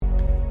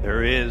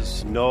There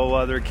is no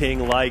other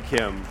king like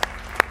him.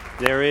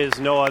 There is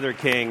no other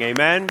king.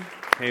 Amen?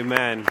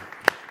 Amen.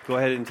 Go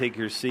ahead and take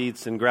your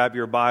seats and grab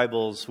your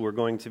Bibles. We're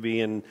going to be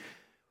in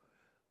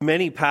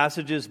many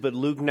passages, but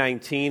Luke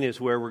 19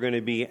 is where we're going to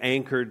be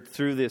anchored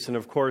through this. And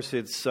of course,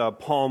 it's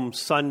Palm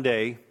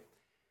Sunday.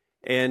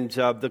 And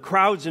the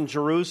crowds in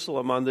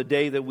Jerusalem on the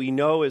day that we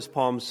know as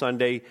Palm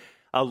Sunday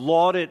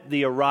lauded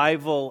the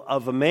arrival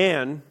of a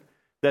man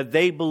that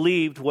they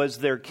believed was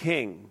their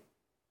king.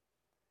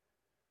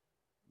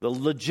 The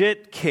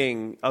legit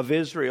king of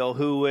Israel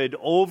who would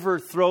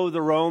overthrow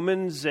the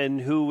Romans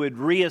and who would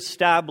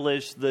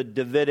reestablish the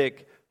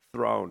Davidic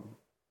throne.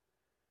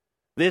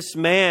 This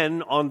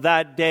man on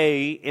that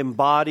day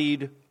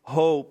embodied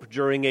hope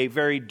during a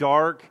very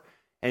dark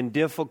and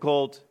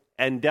difficult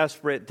and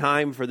desperate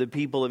time for the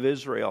people of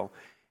Israel.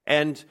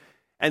 And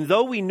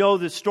though we know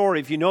the story,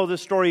 if you know the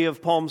story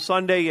of Palm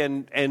Sunday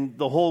and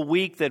the whole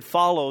week that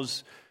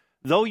follows,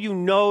 though you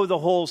know the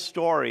whole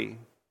story,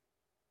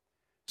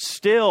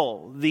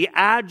 still, the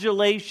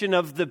adulation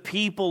of the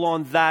people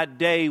on that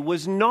day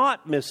was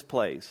not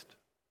misplaced,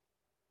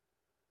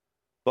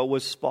 but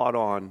was spot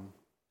on.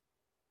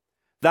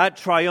 That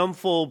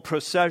triumphal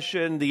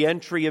procession, the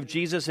entry of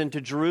Jesus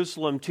into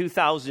Jerusalem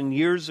 2,000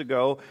 years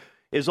ago,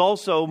 is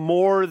also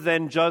more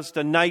than just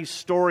a nice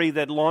story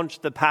that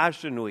launched the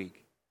Passion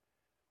Week.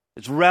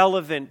 It's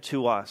relevant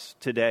to us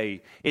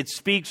today. It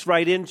speaks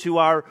right into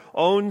our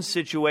own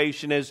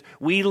situation as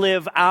we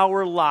live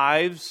our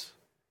lives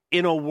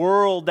in a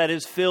world that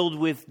is filled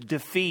with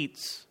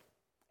defeats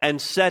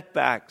and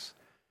setbacks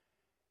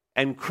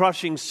and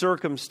crushing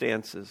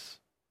circumstances.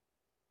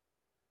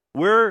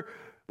 We're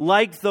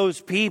like those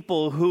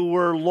people who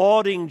were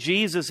lauding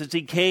Jesus as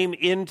he came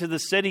into the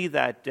city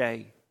that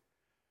day.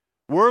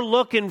 We're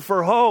looking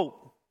for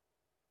hope.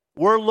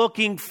 We're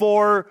looking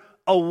for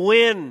a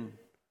win.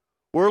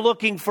 We're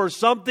looking for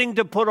something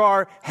to put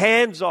our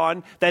hands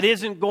on that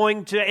isn't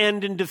going to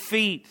end in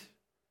defeat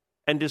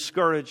and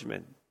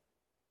discouragement.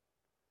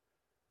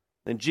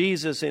 And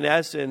Jesus, in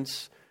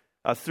essence,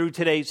 through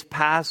today's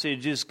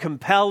passage, is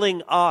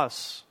compelling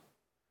us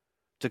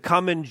to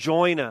come and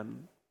join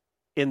him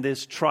in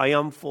this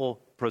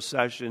triumphal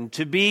procession,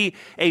 to be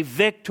a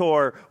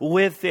victor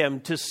with him,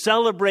 to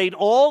celebrate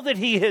all that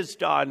he has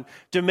done,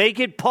 to make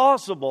it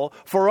possible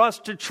for us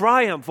to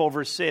triumph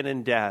over sin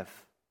and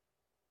death,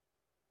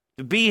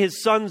 to be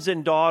his sons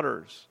and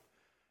daughters.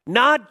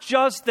 Not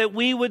just that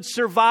we would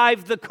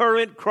survive the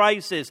current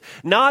crisis,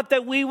 not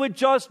that we would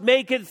just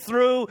make it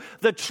through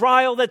the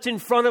trial that's in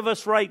front of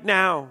us right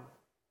now,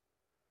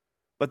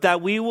 but that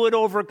we would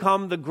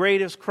overcome the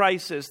greatest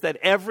crisis that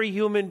every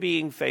human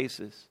being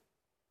faces,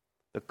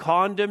 the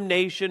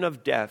condemnation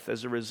of death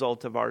as a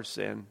result of our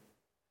sin.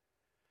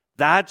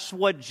 That's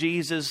what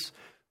Jesus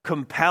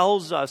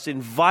compels us,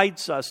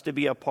 invites us to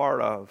be a part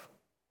of.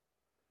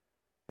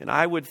 And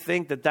I would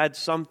think that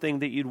that's something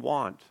that you'd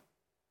want.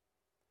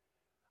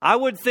 I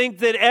would think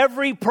that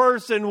every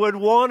person would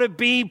want to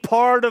be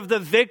part of the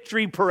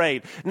victory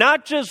parade.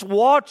 Not just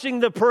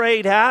watching the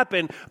parade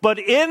happen, but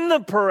in the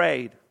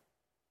parade,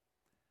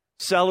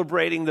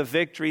 celebrating the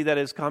victory that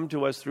has come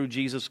to us through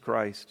Jesus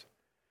Christ.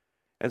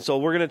 And so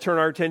we're going to turn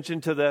our attention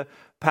to the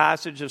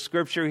passage of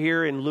Scripture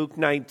here in Luke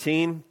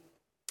 19,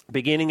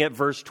 beginning at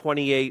verse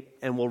 28,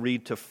 and we'll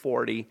read to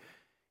 40,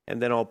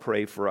 and then I'll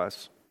pray for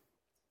us.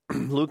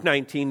 Luke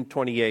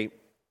 19:28.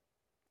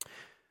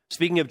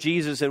 Speaking of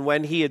Jesus, and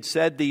when he had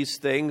said these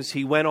things,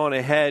 he went on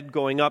ahead,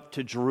 going up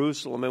to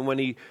Jerusalem. And when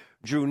he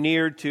drew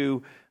near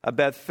to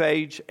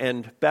Bethphage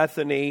and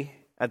Bethany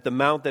at the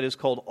mount that is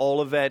called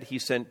Olivet, he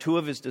sent two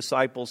of his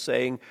disciples,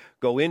 saying,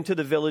 "Go into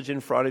the village in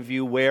front of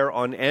you, where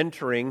on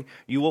entering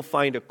you will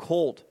find a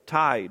colt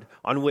tied,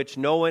 on which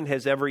no one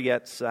has ever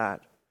yet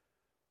sat.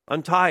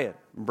 Untie it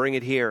and bring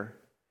it here.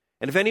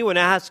 And if anyone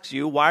asks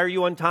you, 'Why are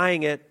you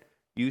untying it?'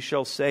 you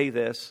shall say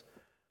this,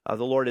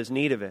 'The Lord has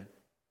need of it.'"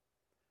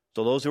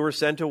 So those who were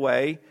sent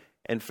away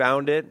and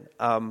found it,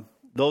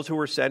 those who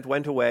were sent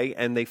went away,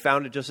 and they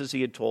found it just as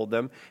he had told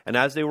them. And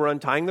as they were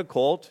untying the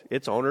colt,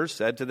 its owners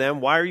said to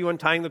them, "Why are you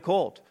untying the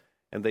colt?"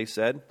 And they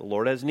said, "The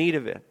Lord has need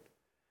of it."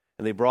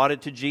 And they brought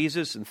it to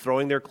Jesus, and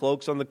throwing their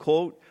cloaks on the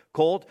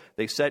colt,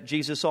 they set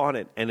Jesus on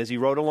it. And as he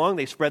rode along,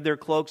 they spread their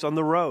cloaks on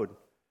the road.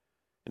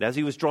 And as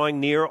he was drawing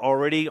near,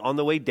 already on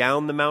the way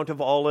down the Mount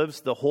of Olives,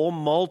 the whole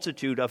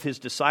multitude of his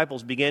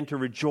disciples began to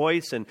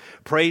rejoice and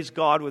praise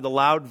God with a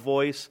loud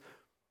voice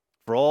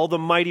for all the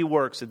mighty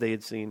works that they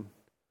had seen,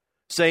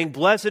 saying,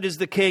 "Blessed is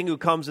the King who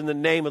comes in the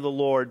name of the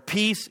Lord,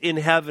 peace in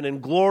heaven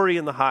and glory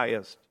in the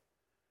highest."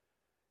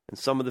 And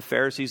some of the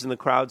Pharisees in the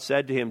crowd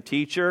said to him,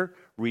 "Teacher,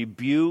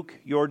 rebuke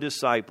your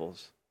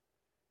disciples."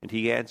 And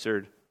he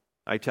answered,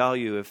 "I tell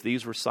you, if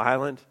these were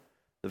silent,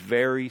 the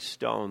very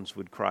stones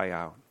would cry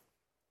out."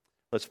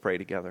 Let's pray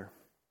together.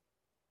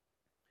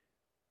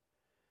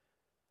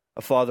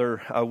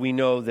 Father, we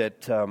know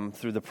that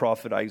through the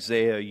prophet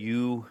Isaiah,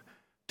 you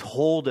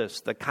told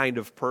us the kind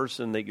of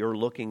person that you're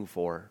looking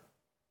for.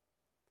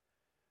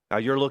 Now,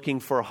 you're looking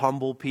for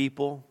humble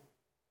people.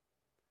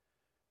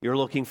 You're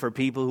looking for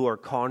people who are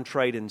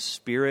contrite in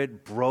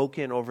spirit,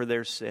 broken over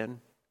their sin.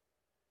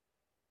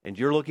 And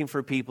you're looking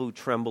for people who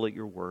tremble at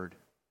your word.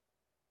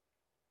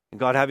 And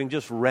God, having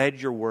just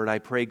read your word, I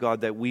pray,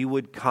 God, that we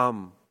would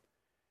come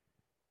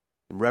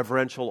in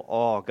reverential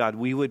awe. God,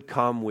 we would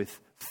come with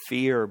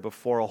fear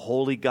before a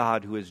holy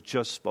God who has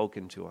just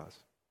spoken to us.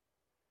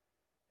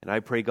 And I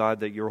pray,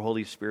 God, that your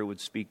Holy Spirit would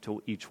speak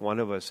to each one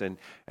of us. And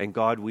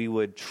God, we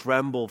would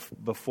tremble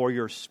before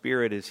your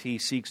Spirit as he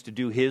seeks to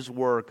do his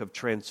work of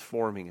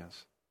transforming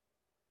us.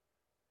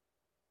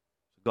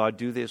 God,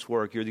 do this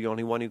work. You're the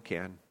only one who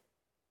can.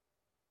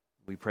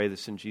 We pray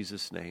this in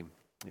Jesus' name.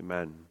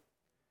 Amen.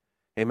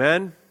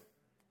 Amen.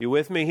 You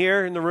with me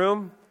here in the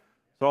room?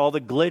 So all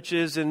the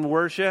glitches in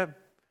worship?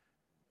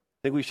 I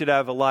think we should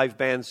have a live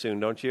band soon,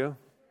 don't you?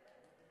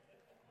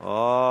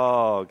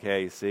 Oh,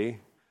 okay, see?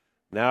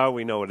 Now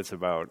we know what it's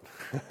about.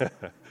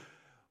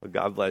 Well,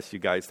 God bless you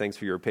guys. Thanks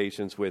for your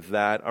patience with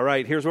that. All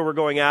right, here's what we're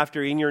going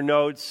after. In your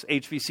notes,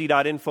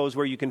 hvc.info is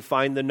where you can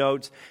find the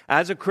notes.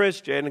 As a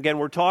Christian, again,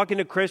 we're talking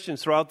to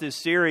Christians throughout this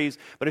series,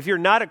 but if you're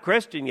not a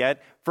Christian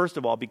yet, first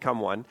of all, become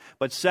one.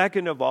 But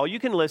second of all, you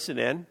can listen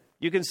in.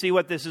 You can see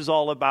what this is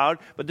all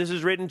about, but this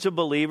is written to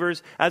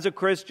believers. As a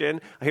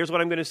Christian, here's what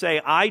I'm going to say.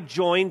 I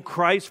join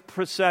Christ's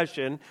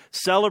procession,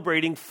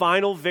 celebrating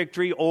final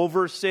victory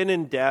over sin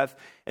and death,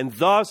 and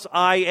thus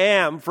I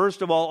am,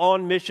 first of all,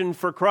 on mission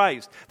for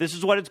Christ. This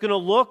is what it's going to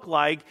look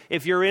like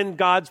if you're in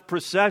God's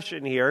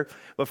procession here.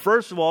 But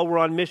first of all, we're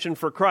on mission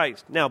for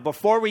Christ. Now,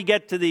 before we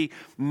get to the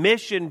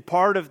mission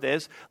part of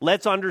this,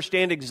 let's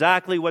understand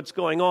exactly what's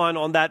going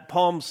on that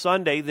Palm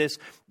Sunday, this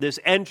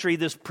entry,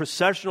 this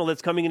processional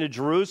that's coming into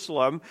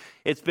Jerusalem.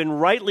 It's been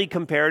rightly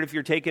compared, if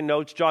you're taking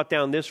notes, jot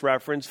down this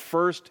reference,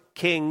 1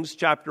 Kings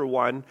chapter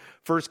 1,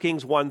 1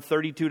 Kings 1,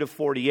 32 to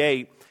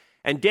 48.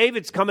 And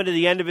David's coming to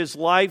the end of his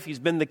life. He's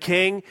been the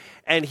king.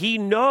 And he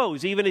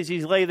knows, even as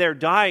he's lay there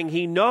dying,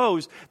 he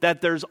knows that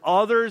there's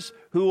others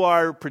who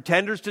are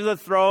pretenders to the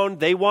throne.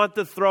 They want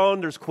the throne.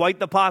 There's quite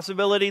the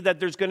possibility that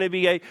there's going to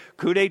be a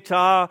coup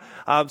d'etat.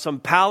 Some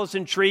palace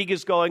intrigue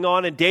is going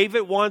on. And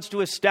David wants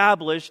to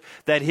establish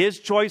that his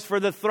choice for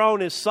the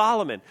throne is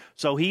Solomon.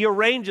 So he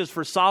arranges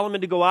for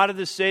Solomon to go out of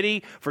the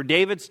city, for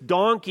David's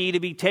donkey to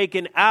be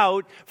taken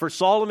out, for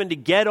Solomon to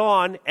get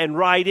on and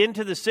ride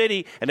into the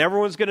city. And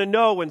everyone's going to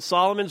know when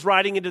Solomon's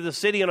riding into the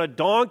city on a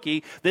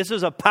donkey, this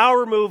is a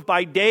power move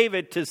by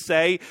David to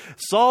say,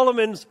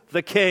 Solomon's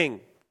the king.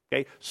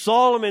 Okay,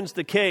 Solomon's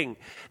the king.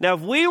 Now,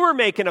 if we were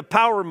making a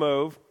power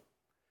move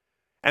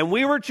and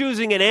we were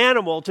choosing an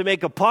animal to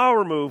make a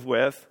power move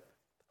with,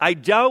 I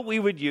doubt we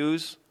would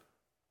use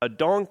a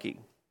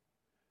donkey.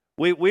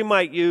 We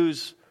might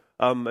use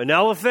an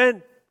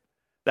elephant.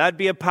 That'd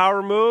be a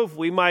power move.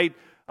 We might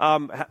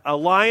a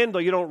lion, though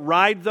you don't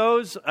ride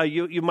those.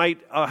 You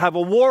might have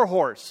a war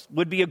horse.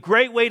 Would be a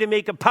great way to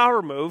make a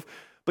power move.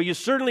 But you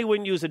certainly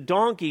wouldn't use a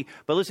donkey.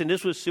 But listen,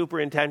 this was super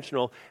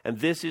intentional. And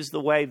this is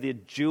the way the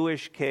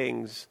Jewish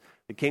kings,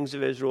 the kings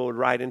of Israel, would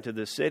ride into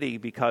the city,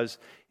 because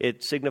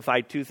it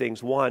signified two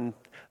things. One,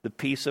 the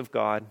peace of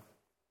God,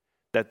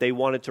 that they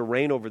wanted to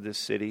reign over this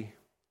city.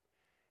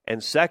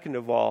 And second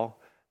of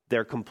all,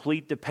 their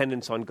complete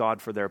dependence on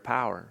God for their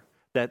power.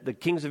 That the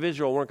kings of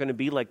Israel weren't going to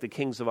be like the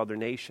kings of other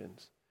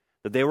nations.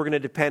 That they were going to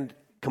depend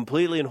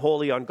completely and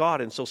wholly on God.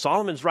 And so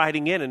Solomon's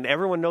riding in, and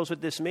everyone knows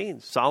what this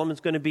means.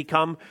 Solomon's going to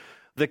become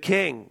the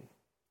king.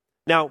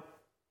 Now,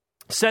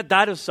 set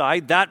that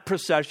aside, that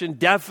procession,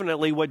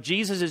 definitely what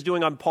Jesus is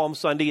doing on Palm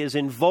Sunday is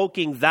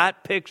invoking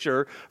that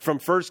picture from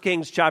 1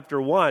 Kings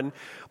chapter 1.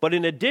 But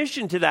in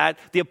addition to that,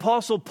 the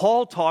Apostle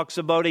Paul talks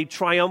about a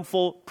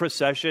triumphal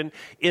procession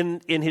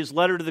in his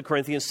letter to the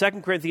Corinthians,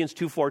 2 Corinthians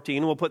 2:14.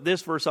 And we'll put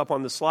this verse up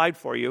on the slide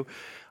for you.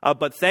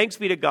 But thanks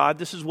be to God,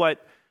 this is what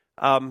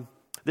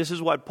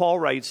Paul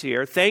writes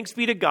here. Thanks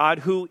be to God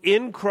who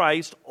in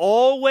Christ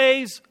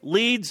always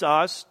leads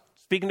us,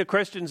 speaking to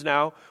Christians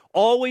now,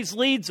 always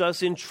leads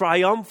us in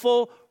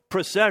triumphal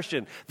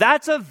procession.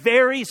 That's a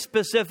very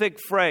specific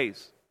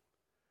phrase.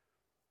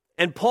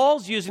 And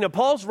Paul's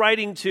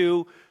writing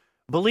to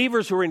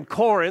believers who are in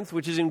Corinth,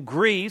 which is in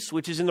Greece,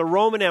 which is in the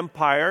Roman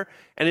Empire,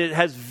 and it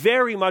has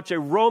very much a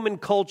Roman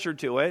culture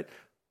to it.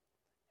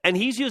 And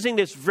he's using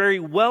this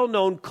very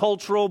well-known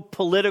cultural,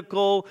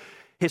 political,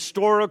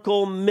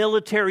 historical,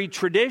 military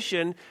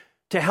tradition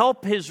to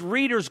help his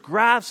readers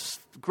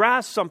grasp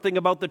something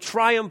about the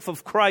triumph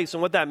of Christ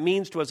and what that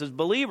means to us as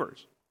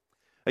believers.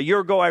 A year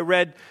ago, I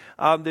read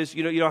this,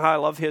 you know how I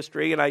love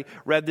history, and I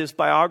read this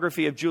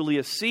biography of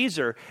Julius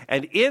Caesar,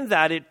 and in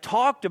that it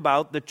talked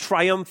about the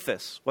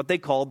triumphus, what they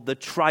called the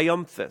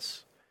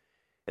triumphus.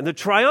 And the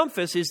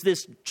triumphus is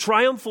this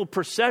triumphal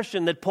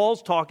procession that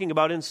Paul's talking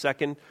about in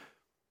 2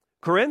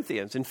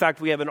 Corinthians. In fact,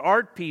 we have an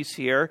art piece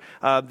here.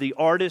 The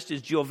artist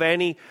is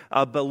Giovanni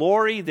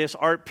Bellori. This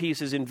art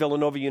piece is in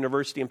Villanova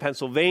University in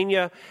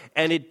Pennsylvania,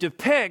 and it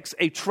depicts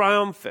a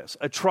triumphus,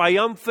 a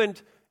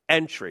triumphant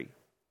entry.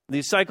 The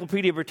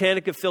Encyclopedia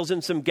Britannica fills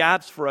in some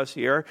gaps for us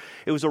here.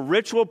 It was a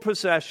ritual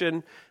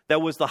procession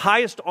that was the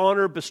highest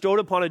honor bestowed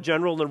upon a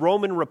general in the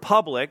Roman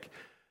Republic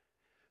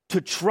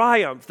to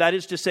triumph, that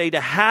is to say,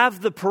 to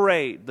have the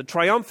parade. The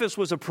triumphus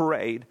was a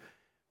parade.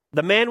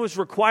 The man was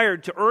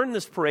required to earn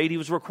this parade. He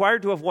was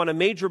required to have won a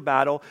major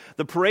battle.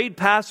 The parade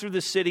passed through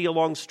the city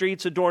along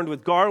streets adorned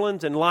with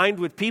garlands and lined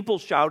with people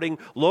shouting,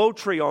 "Lo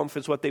triomphe,"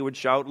 is what they would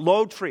shout,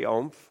 "Lo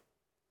triomphe."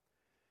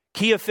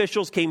 Key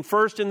officials came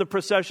first in the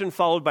procession,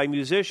 followed by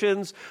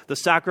musicians, the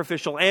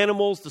sacrificial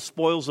animals, the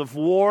spoils of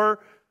war.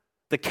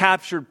 The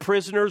captured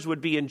prisoners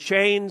would be in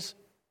chains.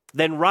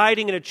 Then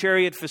riding in a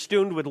chariot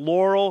festooned with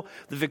laurel,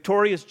 the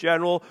victorious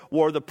general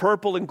wore the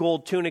purple and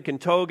gold tunic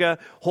and toga,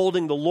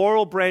 holding the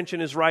laurel branch in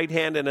his right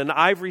hand and an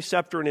ivory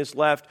scepter in his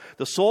left.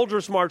 The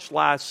soldiers marched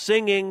last,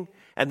 singing,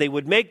 and they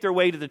would make their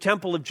way to the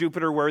temple of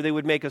Jupiter, where they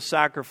would make a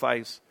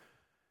sacrifice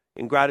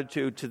in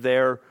gratitude to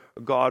their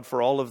God for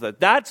all of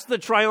that. That's the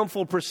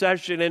triumphal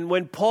procession. And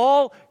when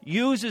Paul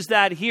uses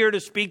that here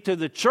to speak to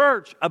the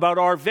church about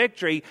our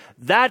victory,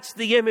 that's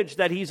the image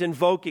that he's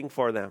invoking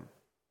for them.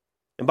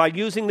 And by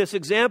using this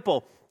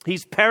example,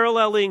 he's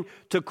paralleling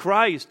to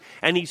Christ.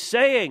 And he's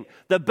saying,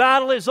 the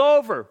battle is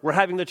over. We're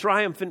having the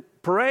triumphant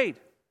parade.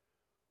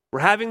 We're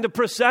having the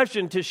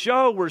procession to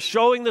show. We're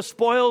showing the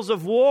spoils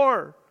of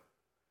war.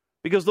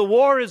 Because the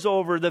war is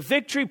over. The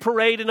victory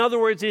parade, in other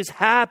words, is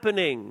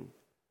happening.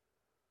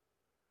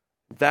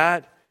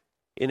 That,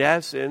 in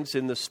essence,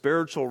 in the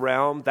spiritual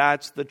realm,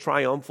 that's the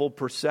triumphal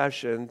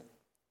procession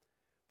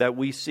that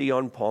we see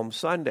on Palm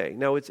Sunday.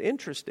 Now, it's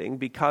interesting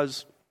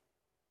because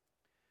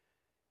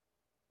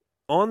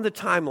on the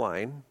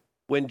timeline,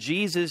 when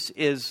Jesus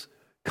is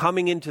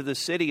coming into the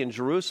city in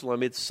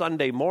Jerusalem, it's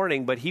Sunday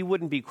morning, but he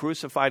wouldn't be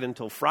crucified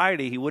until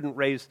Friday. He wouldn't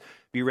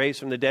be raised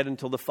from the dead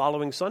until the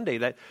following Sunday,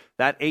 that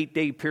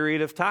 8-day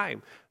period of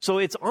time. So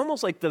it's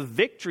almost like the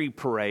victory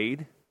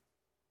parade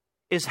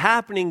is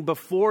happening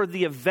before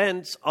the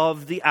events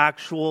of the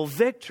actual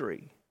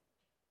victory.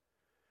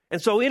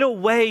 And so in a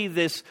way,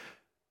 this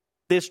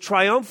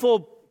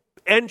triumphal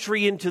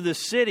entry into the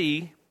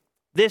city,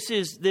 this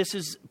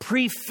is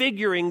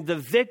prefiguring the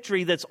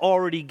victory that's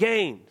already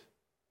gained.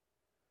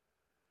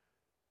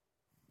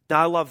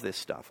 Now, I love this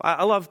stuff.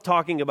 I love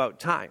talking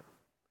about time.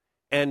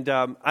 And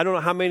I don't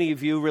know how many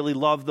of you really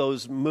love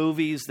those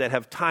movies that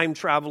have time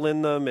travel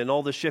in them and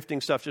all the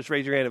shifting stuff. Just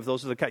raise your hand if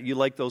those are you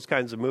like those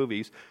kinds of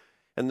movies.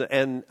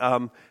 And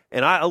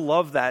I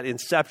love that,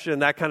 Inception,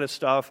 that kind of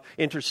stuff,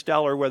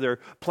 Interstellar, where they're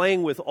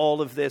playing with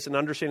all of this and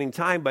understanding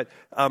time. But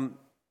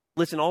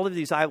listen, all of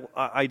these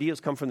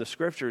ideas come from the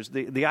Scriptures.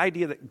 The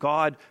idea that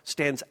God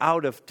stands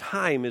out of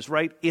time is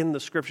right in the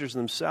Scriptures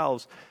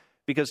themselves,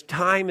 because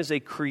time is a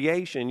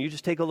creation. You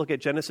just take a look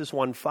at Genesis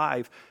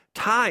 1:5.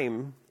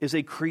 Time is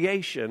a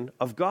creation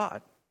of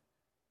God.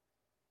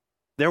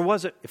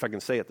 If I can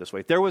say it this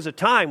way, there was a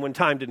time when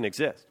time didn't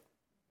exist.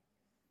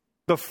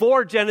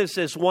 Before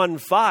Genesis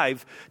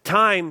 1:5,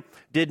 time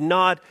did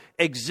not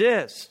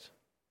exist.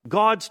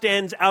 God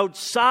stands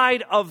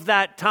outside of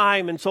that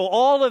time. And so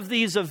all of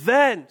these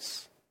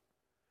events,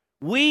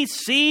 we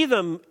see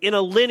them in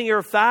a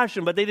linear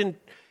fashion, but they didn't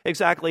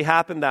exactly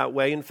happen that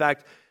way. In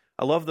fact,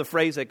 I love the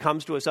phrase that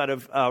comes to us out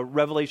of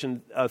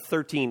Revelation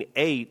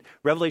 13:8.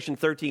 Revelation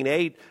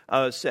 13:8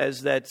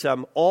 says that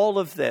all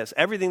of this,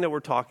 everything that we're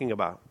talking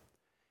about,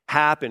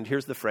 happened,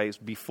 here's the phrase,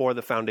 before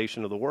the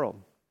foundation of the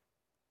world.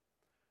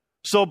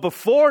 So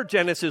before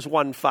Genesis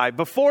 1:5,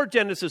 before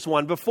Genesis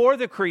 1, before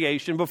the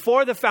creation,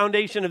 before the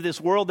foundation of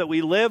this world that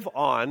we live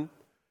on,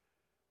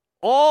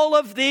 all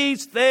of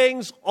these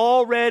things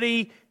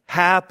already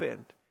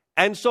happened.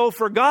 And so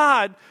for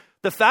God,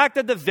 the fact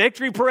that the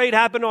victory parade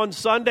happened on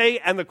Sunday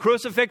and the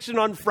crucifixion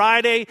on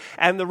Friday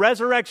and the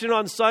resurrection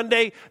on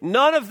Sunday,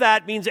 none of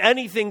that means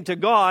anything to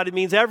God. It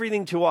means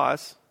everything to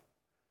us.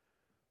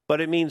 But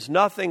it means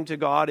nothing to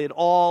God. It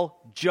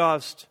all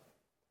just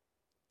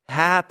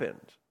happened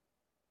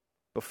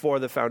before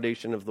the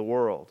foundation of the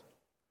world.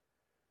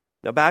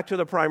 Now back to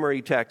the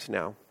primary text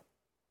now.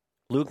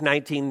 Luke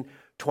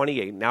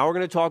 19:28. Now we're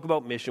going to talk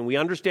about mission. We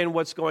understand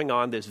what's going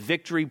on, this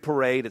victory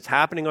parade. It's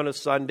happening on a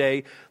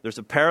Sunday. There's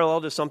a parallel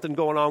to something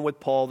going on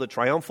with Paul, the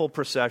triumphal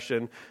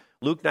procession.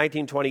 Luke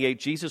 19:28,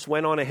 Jesus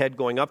went on ahead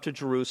going up to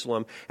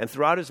Jerusalem. And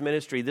throughout his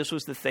ministry, this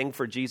was the thing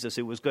for Jesus.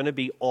 It was going to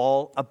be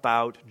all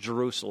about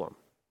Jerusalem.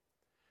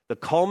 The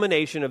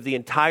culmination of the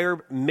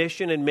entire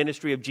mission and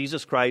ministry of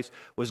Jesus Christ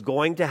was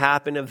going to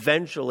happen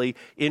eventually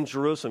in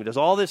Jerusalem. He does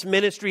all this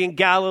ministry in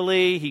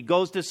Galilee. He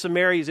goes to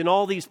Samaria. He's in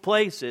all these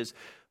places.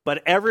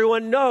 But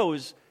everyone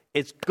knows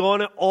it's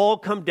going to all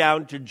come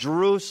down to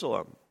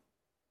Jerusalem.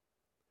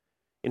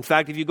 In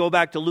fact, if you go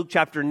back to Luke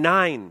chapter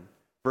 9,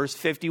 verse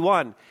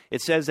 51,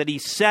 it says that he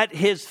set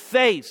his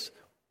face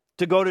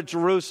to go to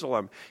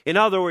Jerusalem. In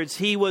other words,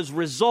 he was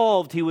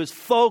resolved, he was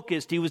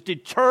focused, he was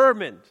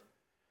determined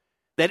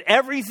that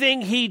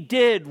everything he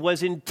did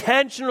was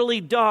intentionally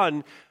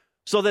done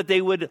so that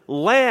they would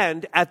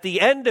land at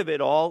the end of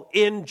it all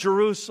in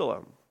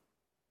Jerusalem.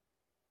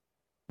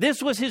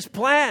 This was his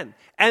plan,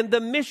 and the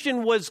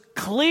mission was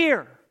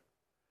clear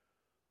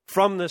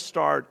from the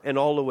start and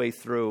all the way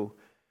through.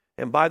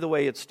 And by the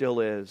way, it still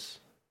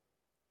is.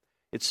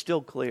 It's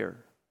still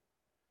clear.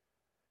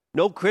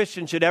 No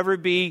Christian should ever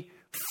be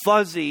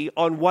fuzzy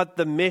on what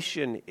the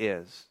mission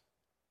is.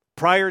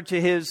 Prior to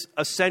his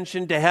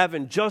ascension to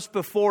heaven, just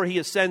before he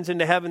ascends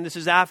into heaven, this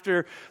is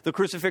after the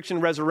crucifixion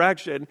and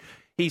resurrection,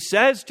 he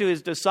says to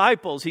his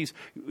disciples,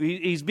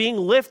 he's being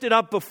lifted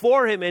up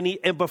before him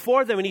and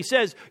before them, and he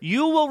says,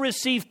 "You will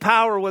receive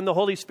power when the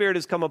Holy Spirit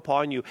has come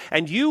upon you,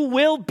 and you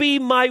will be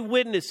my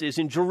witnesses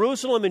in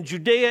Jerusalem and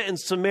Judea and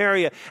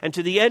Samaria and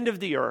to the end of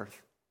the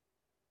earth."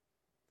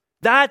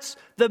 That's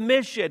the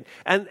mission.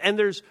 And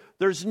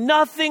there's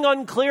nothing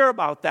unclear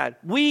about that.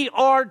 We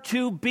are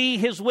to be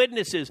his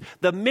witnesses.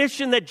 The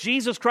mission that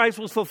Jesus Christ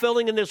was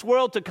fulfilling in this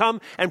world to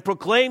come and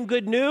proclaim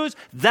good news,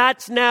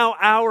 that's now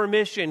our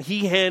mission.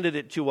 He handed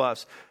it to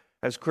us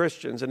as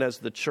Christians and as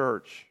the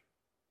church.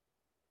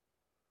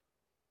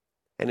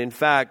 And in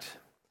fact,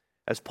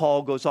 as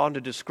Paul goes on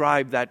to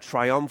describe that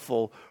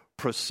triumphal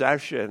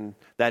procession,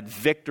 that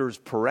victor's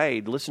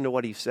parade, listen to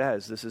what he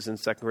says. This is in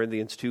 2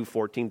 Corinthians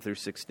 2:14 through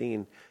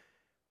 16.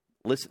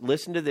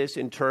 Listen to this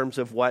in terms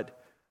of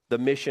what the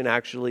mission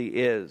actually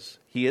is.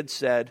 He had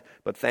said,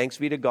 "But thanks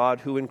be to God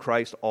who in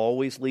Christ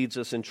always leads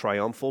us in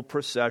triumphal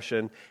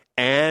procession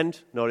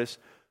and," notice,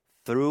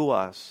 "through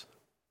us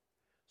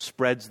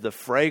spreads the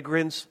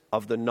fragrance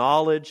of the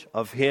knowledge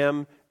of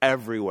him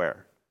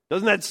everywhere."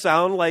 Doesn't that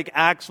sound like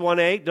Acts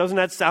 1:8? Doesn't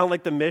that sound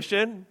like the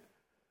mission?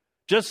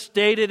 Just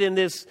stated in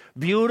this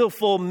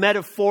beautiful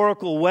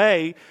metaphorical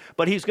way,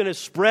 but he's going to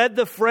spread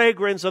the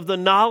fragrance of the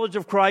knowledge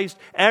of Christ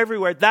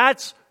everywhere.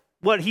 That's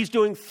what he's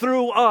doing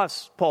through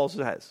us, Paul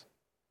says.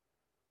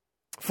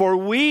 For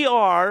we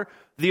are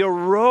the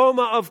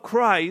aroma of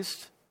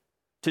Christ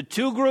to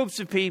two groups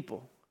of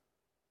people.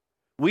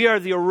 We are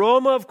the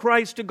aroma of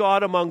Christ to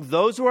God among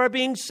those who are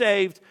being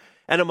saved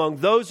and among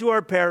those who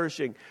are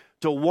perishing.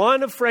 To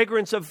one a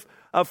fragrance of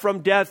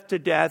from death to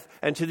death,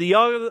 and to the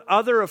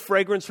other a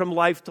fragrance from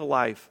life to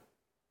life.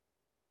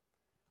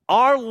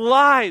 Our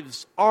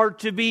lives are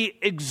to be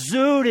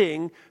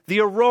exuding the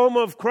aroma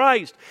of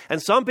Christ.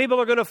 And some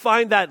people are going to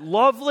find that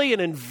lovely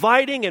and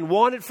inviting and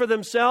want it for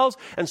themselves.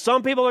 And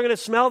some people are going to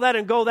smell that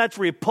and go, "That's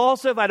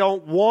repulsive. I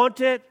don't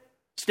want it.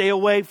 Stay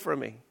away from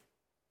me."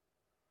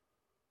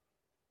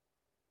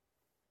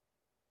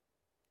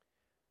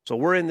 So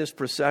we're in this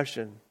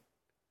procession.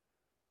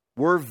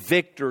 We're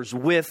victors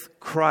with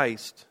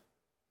Christ.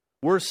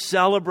 We're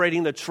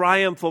celebrating the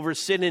triumph over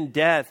sin and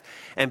death.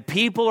 And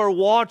people are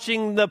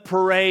watching the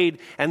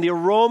parade, and the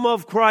aroma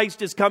of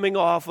Christ is coming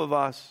off of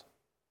us.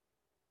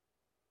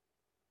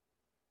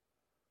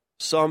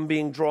 Some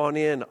being drawn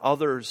in,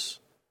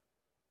 others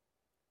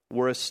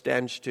were a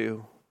stench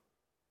to.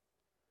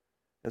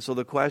 And so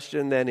the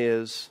question then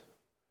is,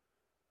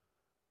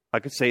 I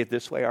could say it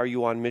this way: are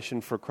you on mission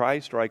for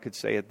Christ? Or I could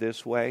say it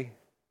this way: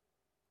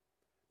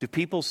 do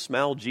people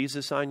smell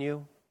Jesus on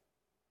you?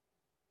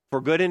 For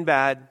good and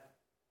bad.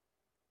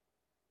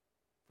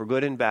 For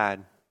good and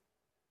bad.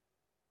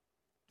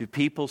 Do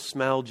people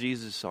smell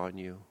Jesus on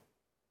you?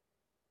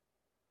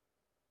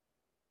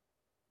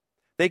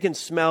 They can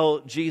smell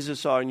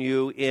Jesus on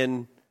you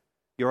in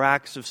your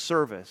acts of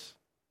service.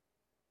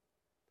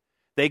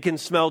 They can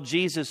smell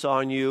Jesus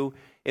on you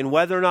in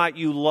whether or not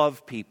you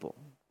love people.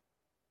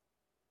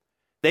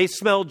 They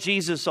smell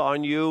Jesus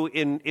on you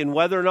in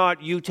whether or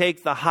not you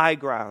take the high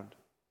ground.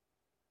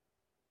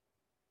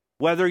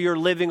 Whether you're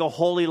living a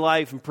holy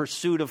life in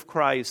pursuit of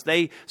Christ.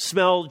 They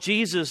smell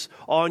Jesus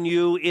on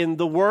you in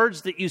the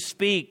words that you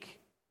speak.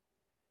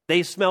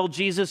 They smell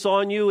Jesus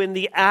on you in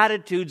the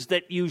attitudes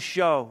that you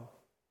show.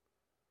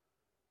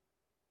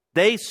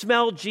 They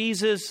smell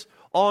Jesus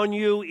on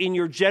you in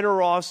your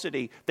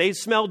generosity. They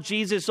smell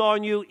Jesus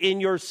on you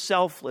in your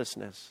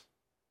selflessness.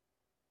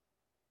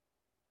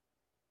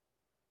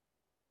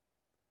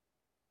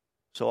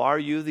 So are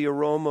you the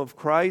aroma of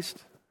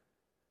Christ?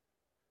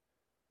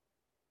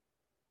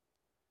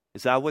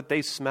 Is that what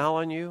they smell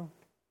on you?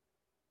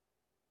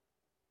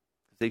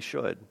 They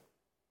should.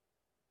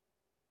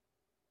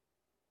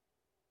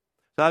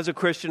 So as a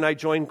Christian, I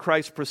joined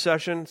Christ's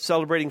procession,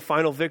 celebrating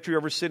final victory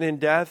over sin and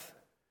death.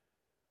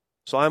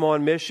 So I'm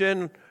on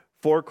mission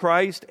for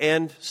Christ.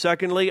 And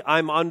secondly,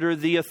 I'm under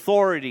the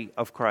authority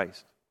of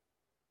Christ.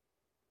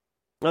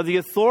 Now, the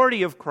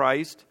authority of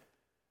Christ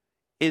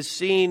is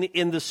seen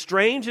in the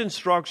strange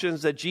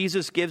instructions that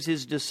Jesus gives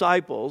his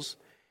disciples,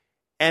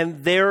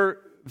 and their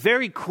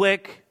very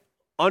quick,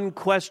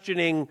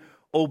 unquestioning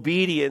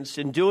obedience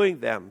in doing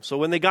them. So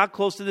when they got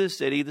close to the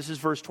city, this is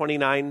verse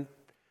 29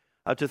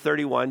 to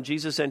 31,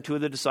 Jesus sent two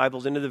of the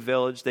disciples into the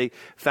village. They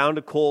found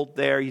a colt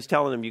there. He's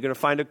telling them, "You're going to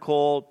find a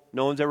colt.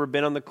 No one's ever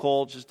been on the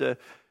colt, just a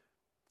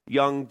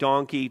young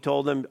donkey." He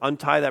told them,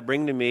 "Untie that,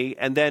 bring to me."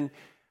 And then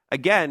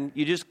again,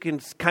 you just can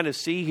kind of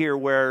see here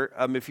where,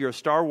 if you're a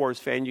Star Wars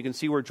fan, you can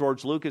see where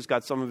George Lucas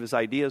got some of his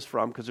ideas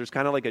from, because there's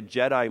kind of like a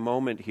Jedi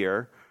moment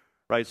here,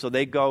 right? So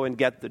they go and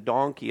get the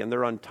donkey, and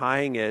they're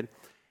untying it.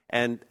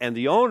 And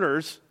the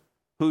owners,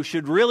 who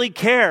should really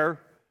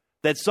care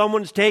that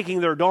someone's taking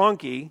their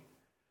donkey,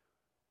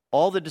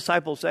 all the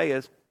disciples say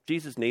is,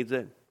 "Jesus needs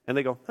it." And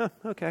they go, "Huh,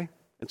 okay."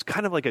 It's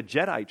kind of like a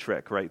Jedi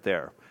trick right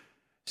there.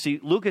 See,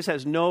 Lucas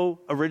has no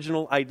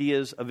original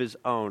ideas of his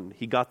own.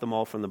 He got them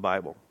all from the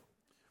Bible.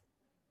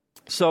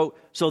 So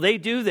they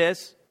do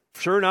this.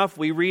 Sure enough,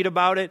 we read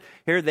about it.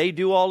 Here, they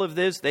do all of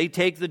this. They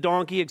take the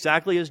donkey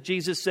exactly as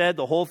Jesus said.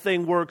 The whole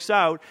thing works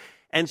out.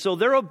 And so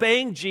they're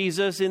obeying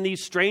Jesus in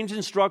these strange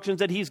instructions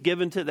that he's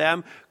given to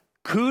them.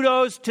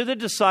 Kudos to the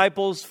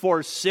disciples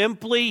for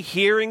simply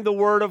hearing the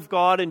word of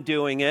God and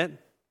doing it.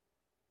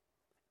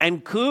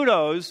 And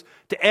kudos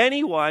to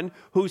anyone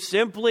who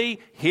simply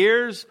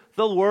hears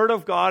the word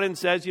of God and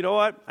says, you know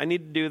what, I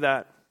need to do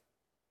that.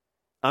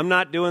 I'm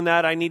not doing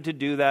that, I need to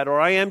do that. Or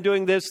I am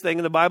doing this thing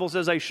and the Bible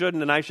says I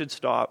shouldn't and I should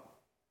stop.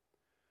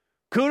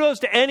 Kudos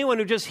to anyone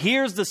who just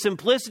hears the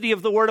simplicity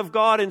of the word of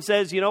God and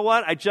says, you know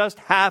what, I just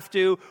have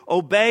to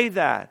obey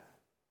that.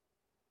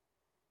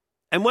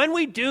 And when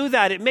we do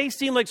that, it may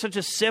seem like such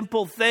a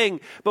simple thing,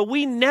 but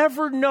we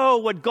never know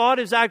what God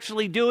is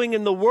actually doing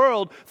in the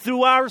world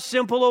through our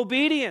simple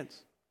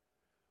obedience.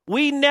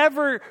 We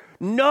never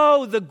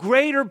know the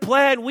greater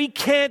plan. We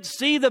can't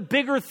see the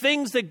bigger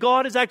things that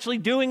God is actually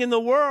doing in the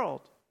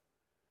world.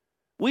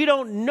 We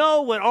don't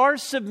know what our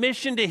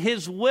submission to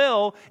his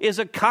will is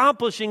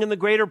accomplishing in the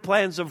greater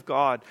plans of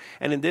God.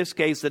 And in this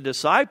case, the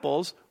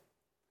disciples,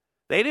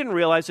 they didn't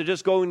realize that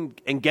just going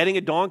and getting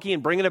a donkey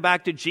and bringing it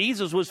back to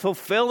Jesus was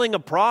fulfilling a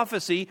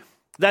prophecy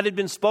that had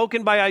been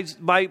spoken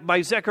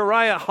by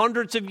Zechariah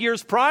hundreds of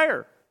years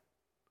prior.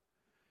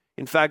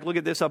 In fact, look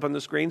at this up on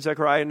the screen,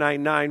 Zechariah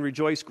 9:9,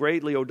 rejoice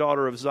greatly, O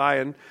daughter of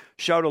Zion.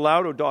 Shout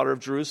aloud, O daughter of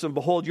Jerusalem.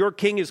 Behold, your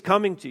king is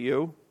coming to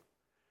you.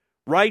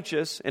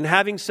 Righteous and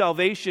having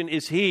salvation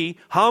is he,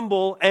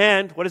 humble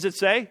and, what does it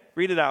say?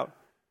 Read it out.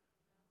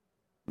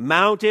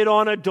 Mounted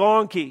on a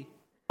donkey,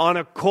 on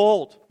a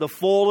colt, the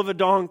foal of a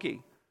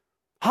donkey.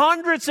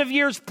 Hundreds of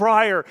years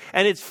prior,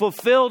 and it's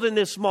fulfilled in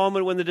this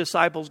moment when the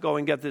disciples go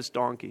and get this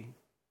donkey.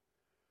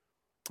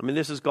 I mean,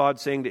 this is God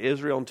saying to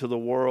Israel and to the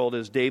world,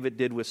 as David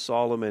did with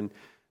Solomon,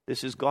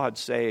 this is God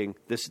saying,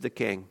 this is the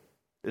king.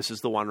 This is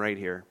the one right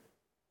here.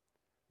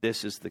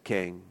 This is the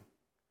king.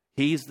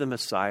 He's the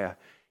Messiah.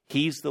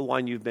 He's the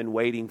one you've been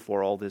waiting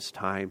for all this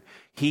time.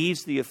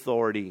 He's the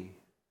authority.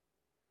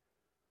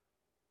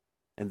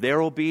 And their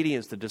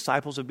obedience, the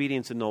disciples'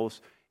 obedience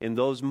in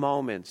those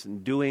moments,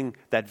 and doing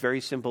that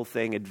very simple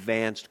thing,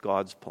 advanced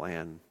God's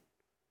plan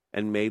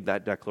and made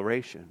that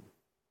declaration.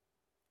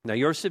 Now,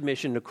 your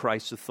submission to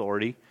Christ's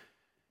authority,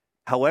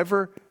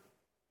 however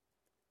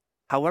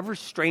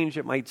strange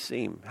it might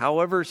seem,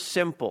 however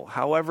simple,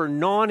 however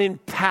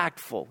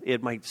non-impactful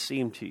it might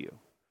seem to you,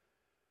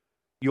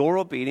 your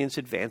obedience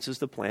advances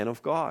the plan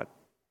of God.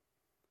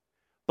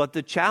 But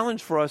the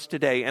challenge for us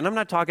today, and I'm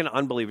not talking to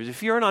unbelievers.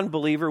 If you're an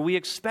unbeliever, we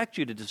expect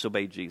you to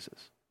disobey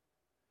Jesus.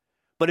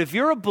 But if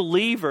you're a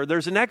believer,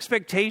 there's an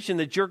expectation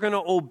that you're going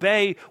to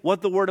obey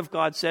what the Word of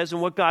God says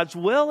and what God's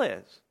will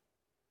is.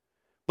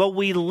 But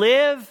we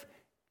live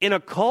in a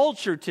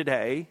culture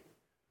today,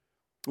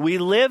 we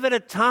live at a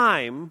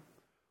time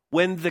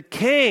when the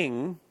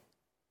king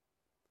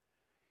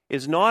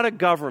is not a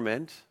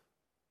government.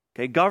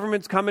 Okay,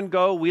 governments come and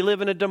go. We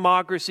live in a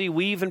democracy.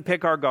 We even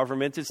pick our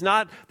governments.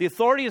 The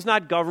authority is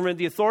not government.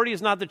 The authority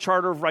is not the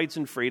Charter of Rights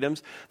and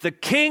Freedoms. The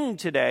king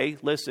today,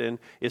 listen,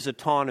 is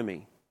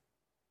autonomy.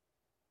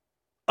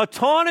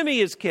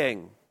 Autonomy is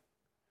king.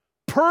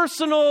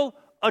 Personal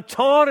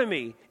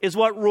autonomy is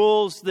what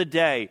rules the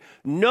day.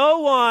 No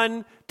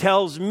one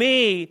tells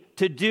me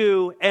to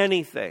do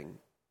anything.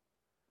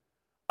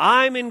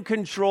 I'm in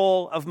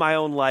control of my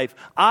own life.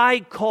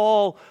 I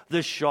call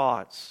the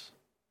shots.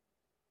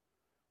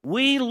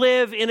 We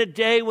live in a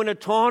day when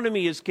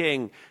autonomy is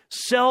king,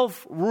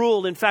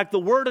 self-rule. In fact, the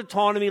word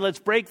autonomy, let's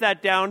break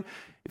that down.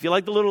 If you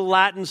like the little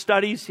Latin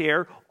studies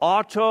here,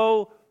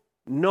 autonomos,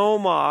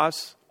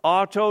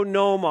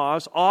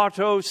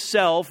 auto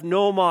self,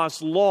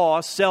 nomos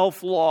law,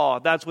 self-law.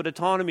 That's what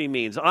autonomy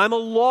means. I'm a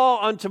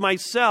law unto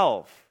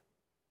myself.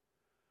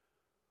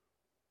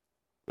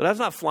 But that's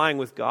not flying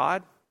with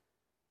God.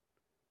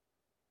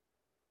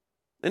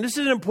 And this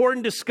is an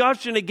important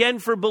discussion, again,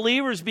 for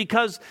believers,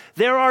 because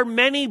there are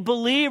many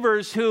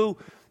believers who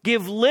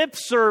give lip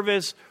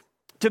service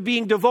to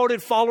being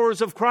devoted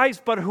followers of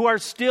Christ, but who are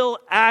still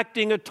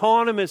acting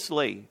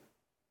autonomously.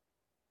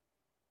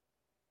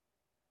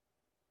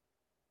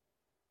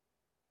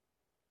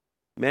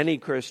 Many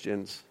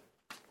Christians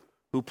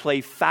who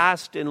play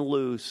fast and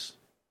loose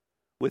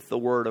with the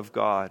Word of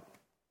God.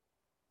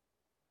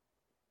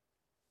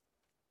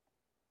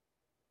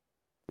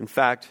 In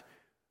fact,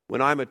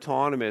 when I'm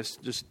autonomous,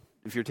 just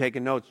if you're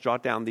taking notes,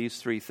 jot down these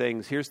three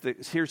things.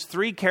 Here's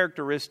three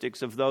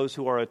characteristics of those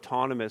who are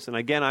autonomous. And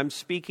again, I'm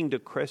speaking to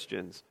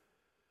Christians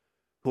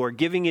who are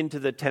giving into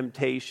the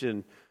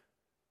temptation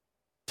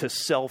to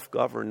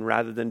self-govern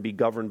rather than be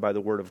governed by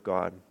the Word of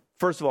God.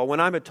 First of all, when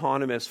I'm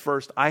autonomous,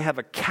 first, I have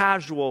a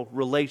casual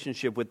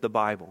relationship with the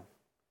Bible.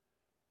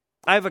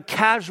 I have a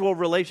casual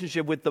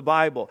relationship with the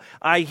Bible.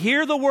 I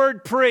hear the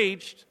word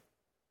preached,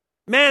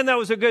 man, that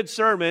was a good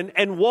sermon,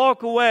 and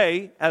walk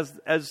away, as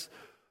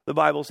the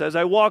Bible says,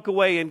 I walk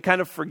away and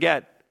kind of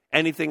forget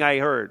anything I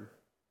heard.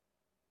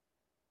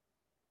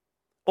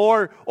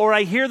 Or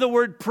I hear the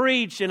word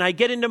preached and I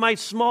get into my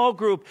small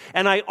group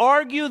and I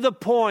argue the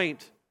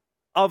point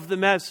of the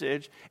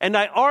message. And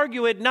I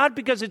argue it not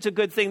because it's a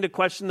good thing to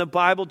question the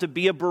Bible, to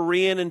be a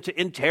Berean and to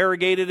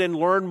interrogate it and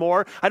learn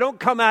more. I don't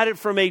come at it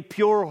from a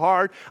pure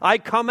heart. I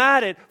come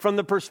at it from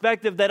the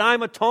perspective that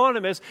I'm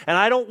autonomous and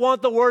I don't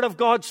want the Word of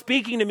God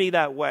speaking to me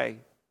that way.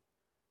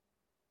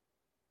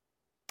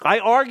 I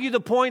argue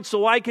the point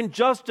so I can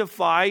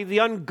justify the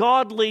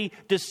ungodly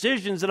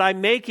decisions that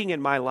I'm making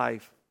in my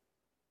life.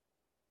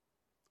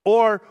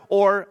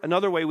 Or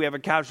another way we have a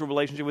casual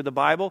relationship with the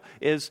Bible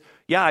is,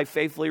 I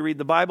faithfully read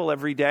the Bible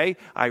every day.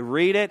 I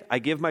read it, I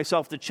give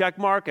myself the check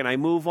mark, and I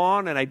move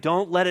on, and I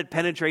don't let it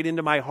penetrate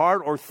into my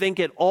heart or think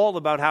at all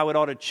about how it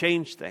ought to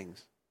change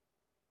things.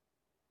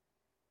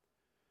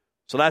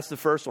 So that's the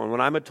first one.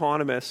 When I'm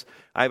autonomous,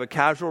 I have a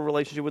casual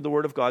relationship with the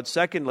Word of God.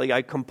 Secondly,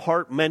 I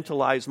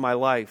compartmentalize my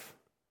life.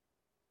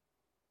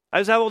 I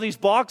just have all these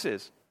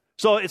boxes.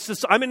 So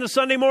I'm in the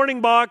Sunday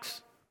morning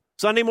box.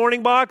 Sunday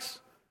morning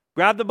box.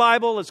 Grab the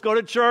Bible, let's go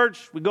to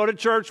church. We go to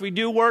church, we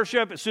do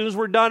worship. As soon as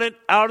we're done it,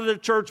 out of the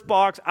church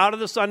box, out of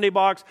the Sunday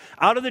box,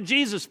 out of the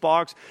Jesus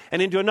box,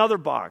 and into another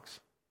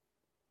box.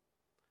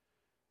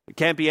 It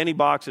can't be any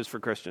boxes for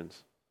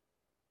Christians.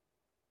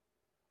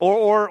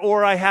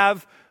 Or I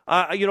have,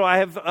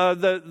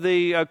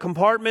 the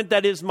compartment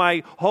that is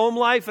my home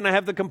life, and I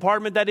have the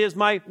compartment that is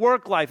my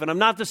work life, and I'm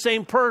not the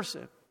same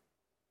person.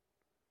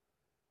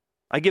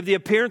 I give the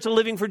appearance of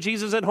living for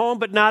Jesus at home,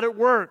 but not at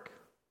work.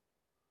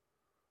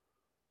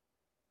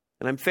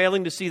 And I'm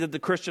failing to see that the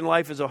Christian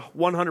life is a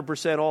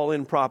 100%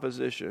 all-in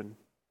proposition.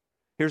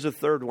 Here's a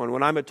third one.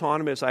 When I'm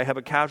autonomous, I have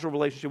a casual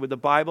relationship with the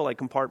Bible, I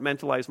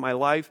compartmentalize my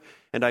life,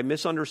 and I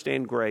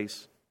misunderstand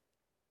grace.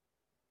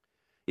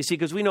 You see,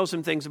 because we know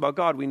some things about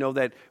God. We know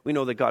that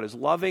God is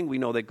loving. We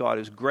know that God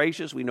is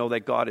gracious. We know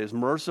that God is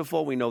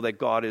merciful. We know that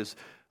God is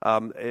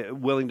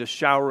willing to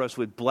shower us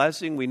with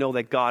blessing. We know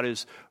that God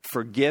is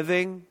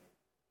forgiving.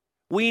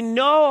 We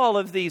know all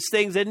of these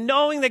things, and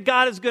knowing that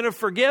God is going to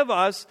forgive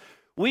us,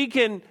 we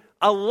can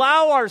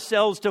allow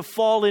ourselves to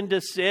fall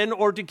into sin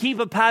or to keep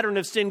a pattern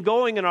of sin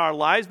going in our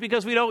lives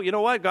because we don't,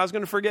 God's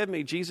going to forgive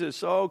me. Jesus is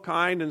so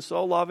kind and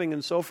so loving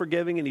and so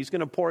forgiving, and He's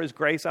going to pour His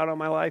grace out on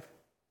my life.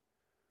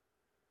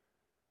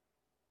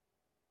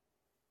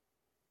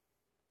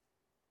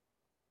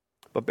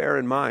 But bear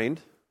in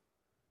mind,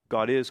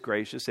 God is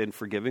gracious and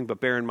forgiving,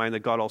 but bear in mind that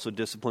God also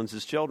disciplines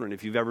His children.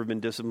 If you've ever been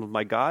disciplined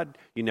by God,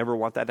 you never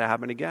want that to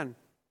happen again.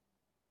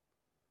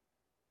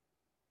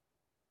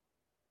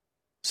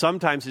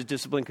 Sometimes His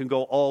discipline can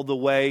go all the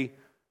way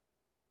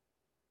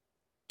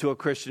to a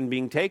Christian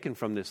being taken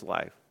from this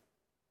life.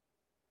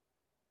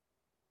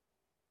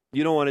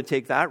 You don't want to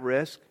take that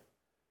risk.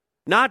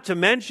 Not to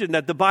mention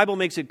that the Bible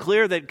makes it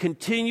clear that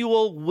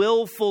continual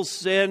willful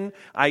sin,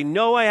 I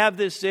know I have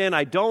this sin,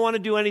 I don't want to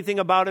do anything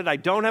about it, I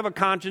don't have a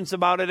conscience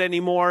about it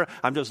anymore,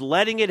 I'm just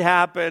letting it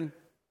happen.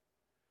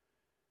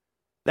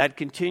 That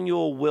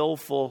continual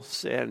willful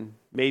sin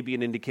may be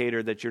an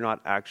indicator that you're not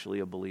actually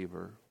a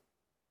believer.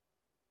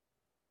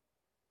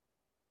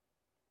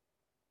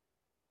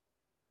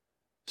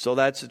 So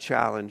that's a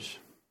challenge.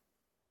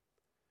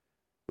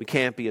 We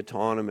can't be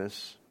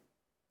autonomous.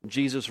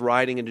 Jesus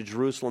riding into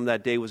Jerusalem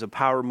that day was a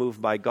power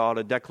move by God,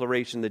 a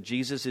declaration that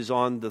Jesus is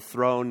on the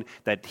throne,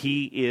 that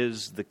He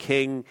is the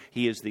King,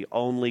 He is the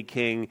only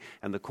King.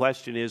 And the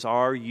question is,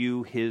 are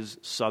you His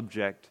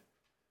subject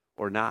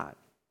or not?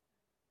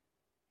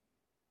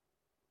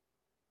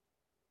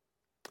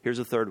 Here's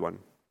a third one.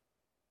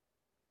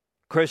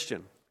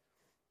 Christian,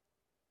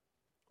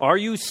 are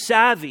you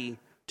savvy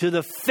to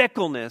the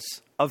fickleness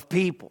of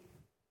people?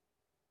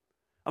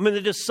 I mean,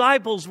 the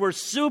disciples were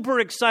super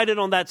excited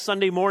on that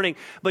Sunday morning,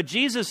 but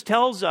Jesus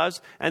tells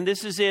us, and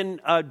this is in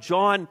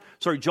John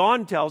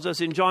tells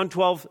us in John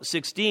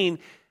 12:16,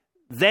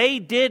 they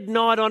did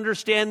not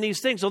understand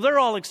these things. So they're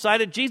all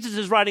excited. Jesus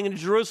is riding into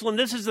Jerusalem.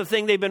 This is the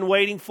thing they've been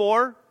waiting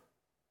for.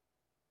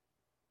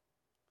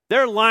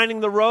 They're lining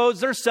the roads.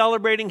 They're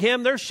celebrating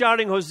Him. They're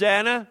shouting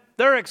Hosanna.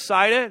 They're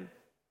excited.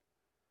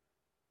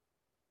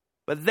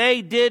 But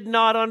they did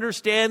not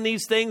understand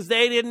these things.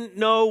 They didn't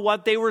know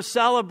what they were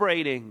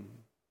celebrating.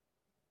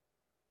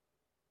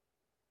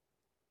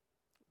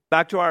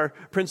 Back to our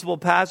principal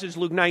passage,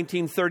 Luke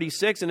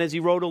 19:36. And as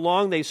He rode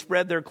along, they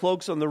spread their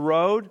cloaks on the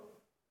road.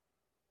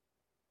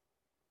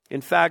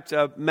 In fact,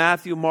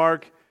 Matthew,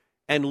 Mark,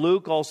 and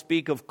Luke all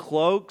speak of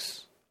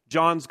cloaks.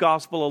 John's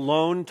gospel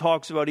alone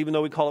talks about, even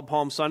though we call it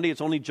Palm Sunday,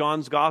 it's only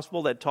John's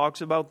gospel that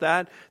talks about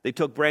that. They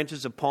took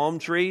branches of palm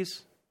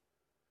trees.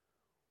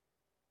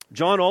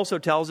 John also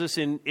tells us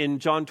in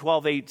John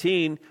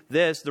 12:18,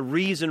 the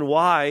reason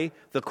why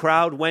the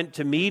crowd went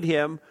to meet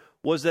Him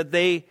was that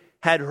they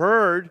had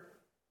heard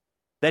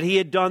that He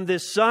had done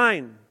this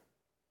sign.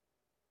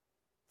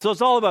 So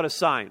it's all about a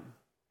sign.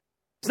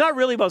 It's not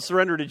really about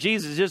surrender to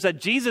Jesus. It's just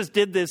that Jesus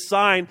did this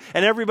sign,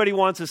 and everybody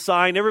wants a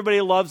sign. Everybody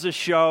loves a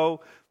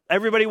show.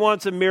 Everybody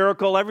wants a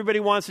miracle. Everybody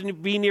wants to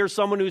be near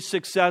someone who's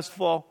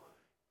successful.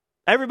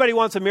 Everybody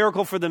wants a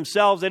miracle for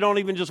themselves. They don't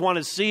even just want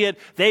to see it.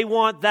 They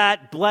want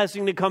that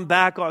blessing to come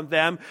back on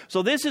them.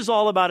 So this is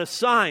all about a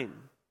sign.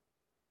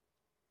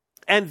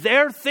 And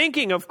they're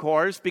thinking, of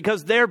course,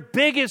 because their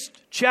biggest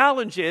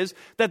challenge is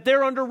that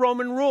they're under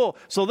Roman rule.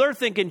 So they're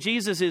thinking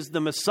Jesus is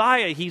the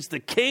Messiah. He's the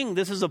king.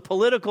 This is a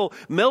political,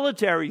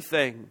 military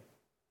thing.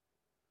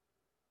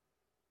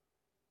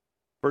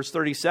 Verse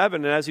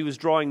 37, and as he was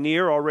drawing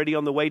near, already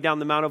on the way down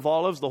the Mount of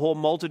Olives, the whole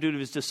multitude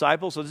of his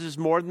disciples, so this is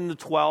more than the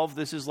 12,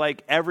 this is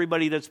like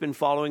everybody that's been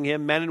following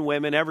him, men and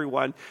women,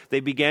 everyone, they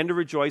began to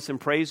rejoice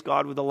and praise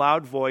God with a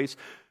loud voice.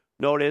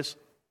 Notice,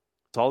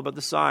 it's all about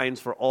the signs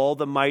for all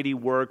the mighty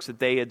works that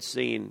they had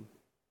seen.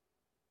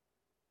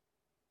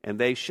 And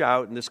they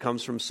shout, and this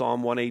comes from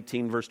Psalm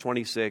 118, verse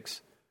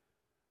 26,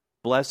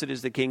 "Blessed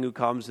is the King who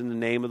comes in the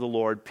name of the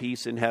Lord,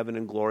 peace in heaven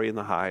and glory in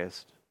the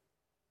highest."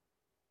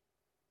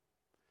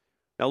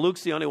 Now,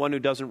 Luke's the only one who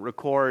doesn't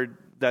record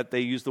that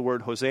they use the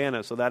word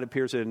Hosanna. So that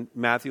appears in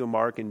Matthew,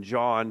 Mark, and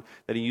John,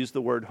 that he used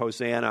the word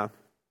Hosanna.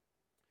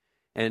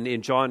 And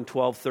in John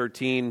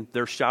 12:13,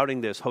 they're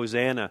shouting this,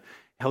 Hosanna.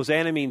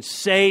 Hosanna means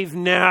save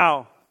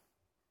now.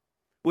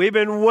 We've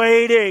been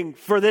waiting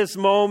for this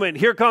moment.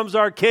 Here comes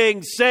our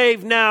King.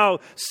 Save now.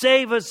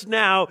 Save us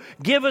now.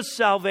 Give us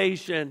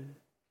salvation.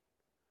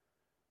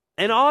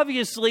 And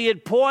obviously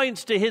it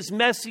points to his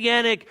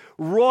messianic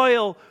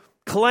royal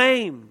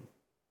claim.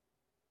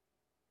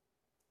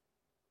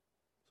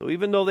 So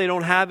even though they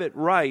don't have it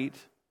right,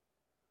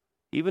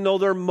 even though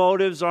their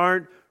motives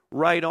aren't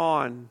right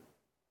on,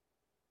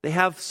 they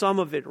have some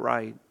of it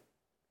right.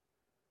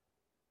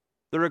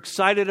 They're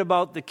excited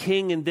about the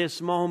king in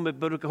this moment,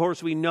 but of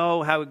course we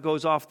know how it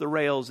goes off the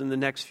rails in the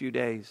next few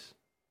days.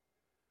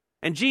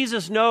 And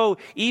Jesus knows,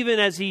 even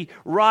as he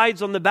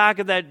rides on the back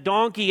of that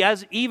donkey,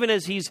 even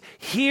as he's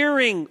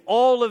hearing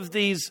all of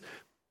these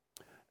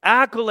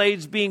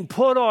accolades being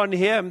put on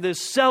him, this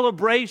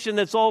celebration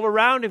that's all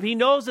around him, he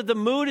knows that the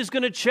mood is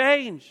going to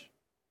change.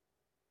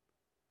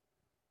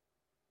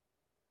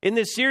 In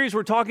this series,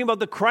 we're talking about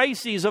the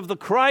crises of the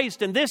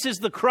Christ, and this is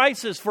the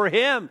crisis for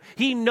him.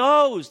 He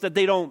knows that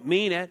they don't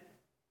mean it.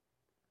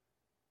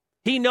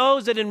 He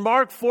knows that in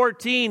Mark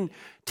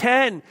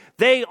 14:10,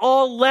 they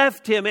all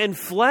left him and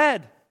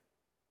fled.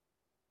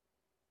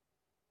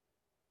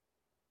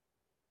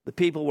 The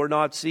people were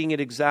not seeing it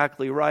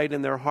exactly right,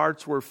 and their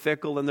hearts were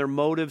fickle, and their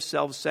motives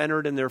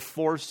self-centered, and their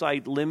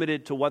foresight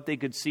limited to what they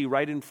could see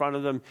right in front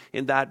of them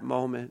in that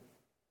moment.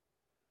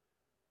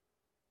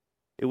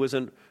 It was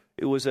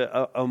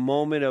a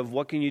moment of,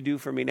 what can you do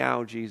for me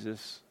now,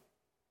 Jesus?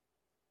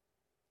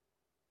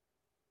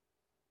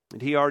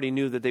 And he already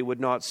knew that they would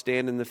not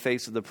stand in the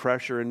face of the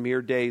pressure. In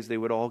mere days, they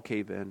would all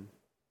cave in.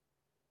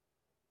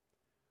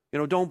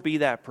 Don't be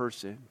that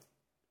person.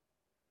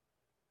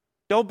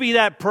 Don't be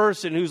that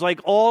person who's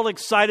like all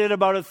excited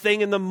about a thing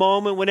in the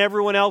moment when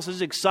everyone else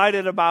is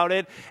excited about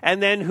it,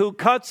 and then who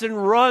cuts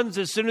and runs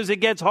as soon as it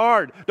gets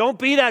hard. Don't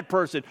be that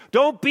person.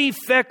 Don't be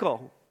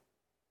fickle.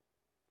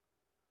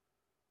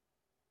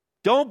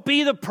 Don't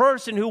be the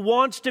person who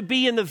wants to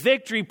be in the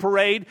victory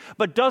parade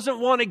but doesn't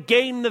want to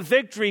gain the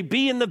victory,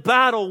 be in the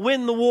battle,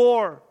 win the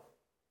war.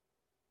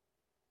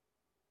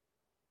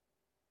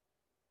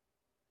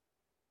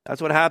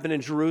 That's what happened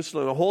in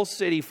Jerusalem, a whole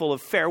city full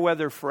of fair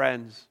weather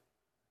friends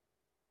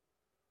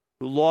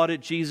who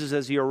lauded Jesus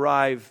as he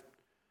arrived.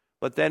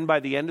 But then by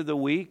the end of the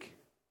week,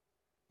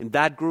 in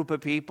that group of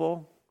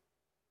people,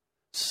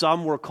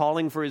 some were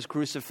calling for his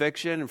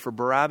crucifixion and for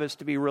Barabbas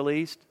to be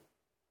released.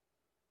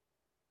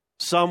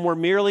 Some were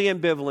merely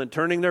ambivalent,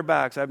 turning their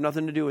backs. I have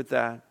nothing to do with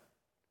that.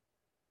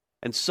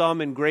 And some,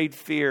 in great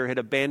fear, had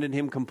abandoned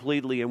him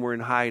completely and were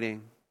in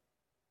hiding.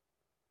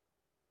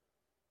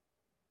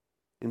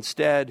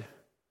 Instead,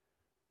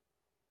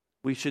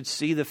 we should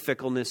see the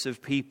fickleness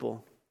of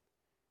people,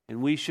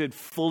 and we should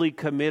fully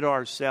commit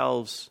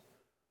ourselves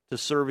to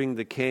serving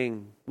the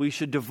King. We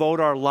should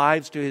devote our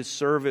lives to his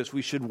service.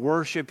 We should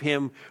worship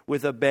him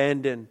with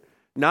abandon,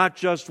 not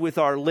just with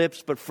our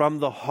lips, but from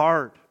the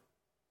heart.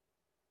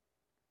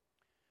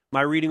 My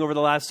reading over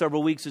the last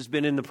several weeks has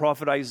been in the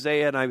prophet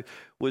Isaiah, and I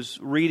was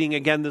reading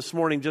again this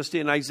morning just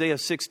in Isaiah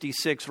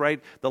 66, right?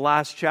 The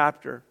last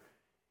chapter.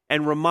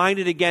 And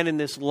reminded again in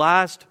this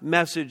last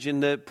message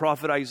in the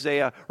prophet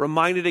Isaiah,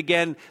 reminded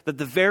again that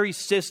the very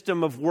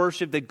system of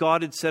worship that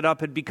God had set up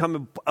had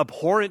become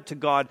abhorrent to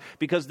God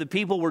because the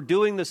people were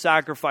doing the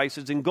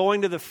sacrifices and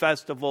going to the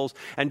festivals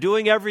and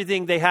doing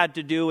everything they had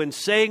to do and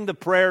saying the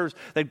prayers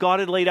that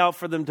God had laid out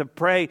for them to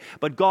pray.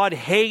 But God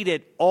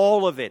hated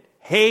all of it,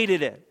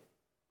 hated it.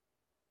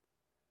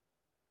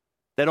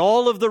 That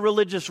all of the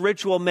religious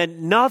ritual meant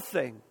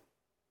nothing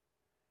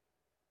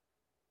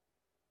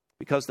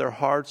because their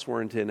hearts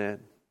weren't in it.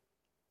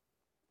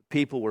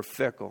 People were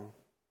fickle.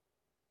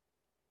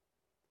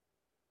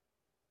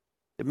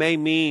 It may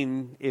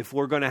mean, if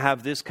we're going to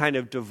have this kind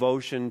of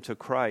devotion to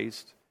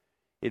Christ,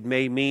 it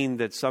may mean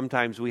that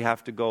sometimes we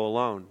have to go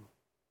alone.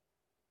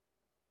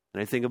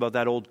 And I think about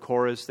that old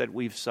chorus that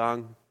we've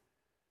sung.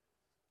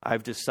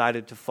 I've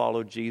decided to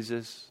follow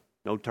Jesus.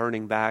 No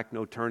turning back,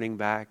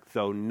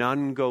 though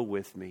none go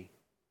with me.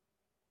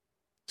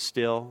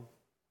 still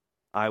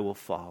I will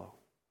follow.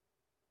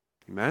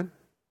 Amen?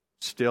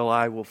 Still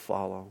I will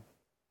follow.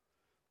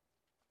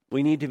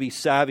 We need to be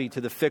savvy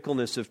to the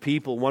fickleness of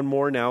people. One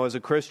more now. As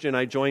a Christian,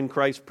 I join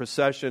Christ's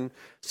procession,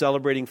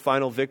 celebrating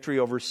final victory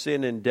over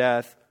sin and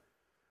death.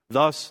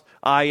 Thus,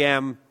 I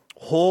am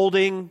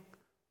holding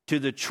to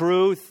the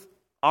truth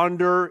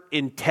under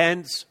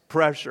intense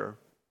pressure.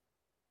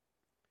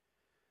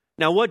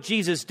 Now, what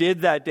Jesus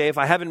did that day, if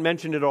I haven't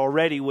mentioned it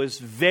already, was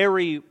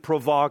very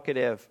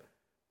provocative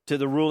to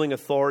the ruling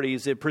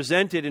authorities. It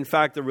presented, in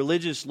fact, the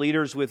religious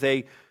leaders with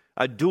a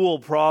dual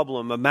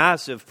problem, a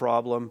massive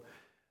problem.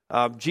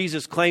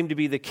 Jesus claimed to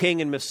be the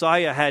king and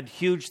Messiah had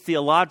huge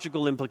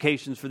theological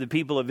implications for the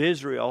people of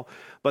Israel.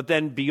 But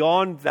then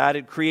beyond that,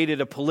 it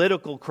created a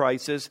political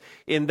crisis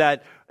in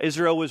that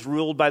Israel was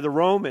ruled by the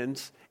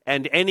Romans,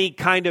 and any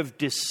kind of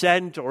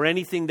dissent or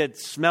anything that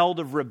smelled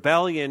of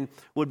rebellion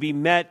would be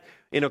met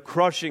in a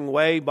crushing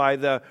way by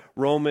the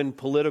Roman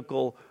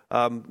political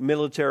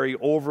military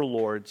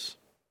overlords.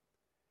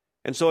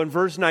 And so in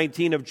verse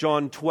 19 of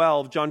John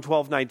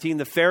 12:19,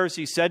 the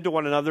Pharisees said to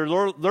one another,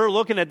 they're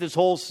looking at this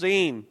whole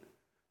scene.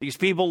 These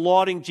people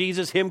lauding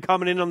Jesus, him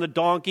coming in on the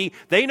donkey.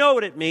 They know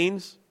what it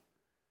means.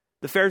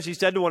 The Pharisees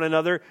said to one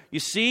another, you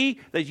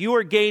see that you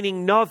are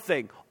gaining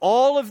nothing.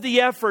 All of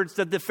the efforts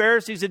that the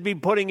Pharisees had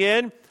been putting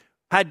in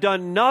had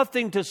done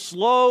nothing to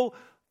slow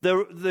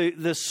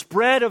the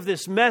spread of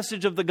this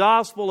message of the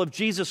gospel of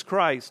Jesus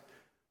Christ.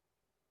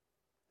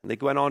 And they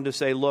went on to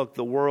say, look,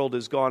 the world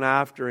has gone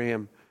after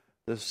him.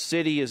 The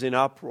city is in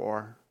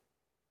uproar.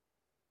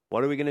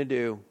 What are we going to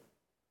do?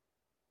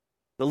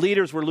 The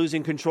leaders were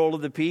losing control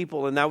of the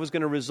people, and that was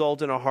going to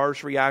result in a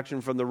harsh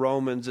reaction from the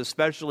Romans,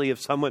 especially if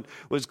someone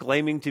was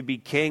claiming to be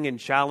king and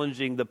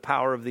challenging the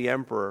power of the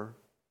emperor.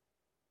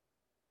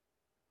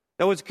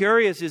 Now, what's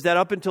curious is that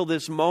up until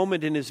this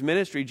moment in his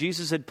ministry,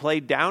 Jesus had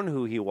played down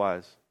who he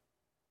was.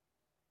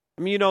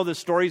 I mean, you know the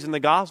stories in the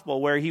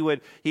gospel where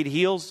he'd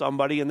heal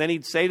somebody, and then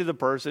he'd say to the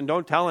person,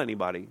 don't tell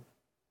anybody.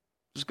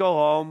 Just go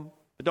home,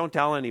 but don't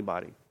tell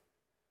anybody.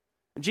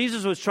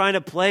 Jesus was trying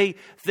to play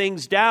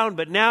things down,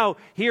 but now,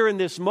 here in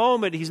this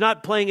moment, he's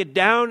not playing it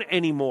down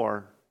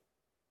anymore.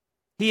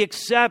 He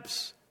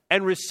accepts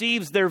and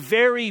receives their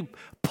very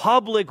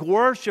public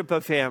worship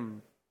of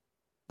him.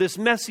 This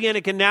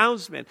messianic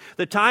announcement.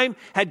 The time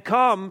had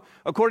come,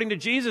 according to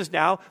Jesus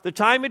now, the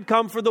time had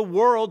come for the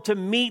world to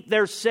meet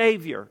their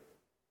Savior.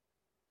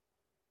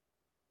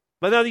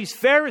 But now these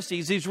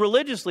Pharisees, these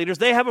religious leaders,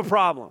 they have a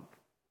problem.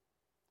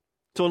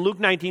 So in Luke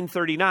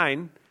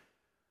 19:39,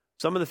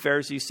 some of the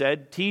Pharisees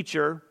said,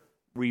 teacher,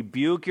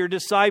 rebuke your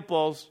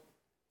disciples.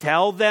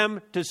 Tell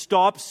them to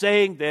stop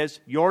saying this.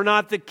 You're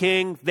not the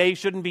king. They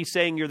shouldn't be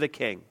saying you're the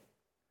king.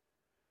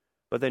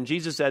 But then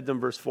Jesus said to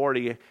them, verse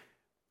 40,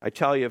 I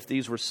tell you, if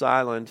these were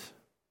silent,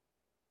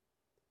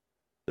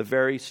 the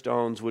very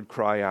stones would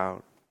cry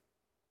out.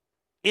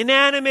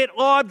 Inanimate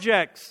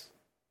objects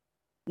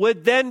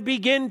would then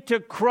begin to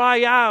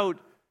cry out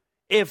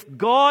if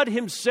God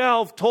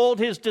himself told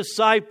his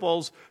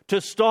disciples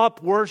to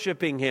stop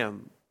worshiping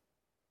him.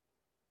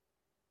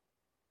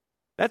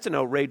 That's an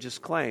outrageous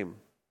claim.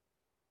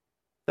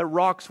 That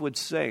rocks would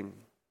sing.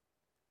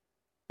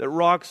 That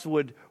rocks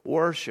would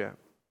worship.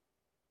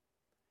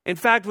 In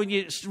fact, when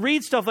you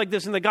read stuff like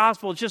this in the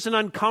gospel, it's just an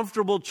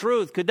uncomfortable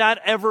truth. Could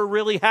that ever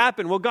really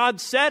happen? Well, God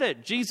said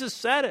it. Jesus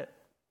said it.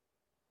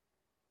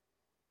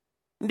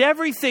 And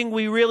everything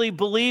we really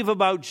believe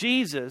about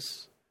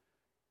Jesus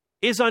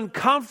is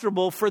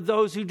uncomfortable for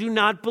those who do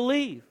not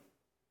believe.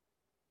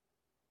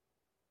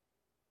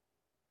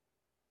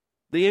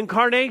 The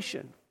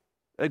incarnation.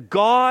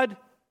 God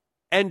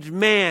and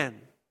man,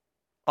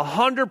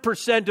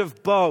 100%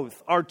 of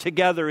both are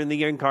together in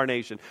the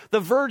incarnation. The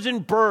virgin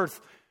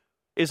birth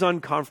is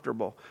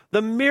uncomfortable.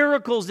 The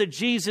miracles that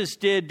Jesus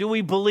did, do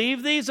we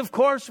believe these? Of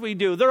course we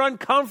do. They're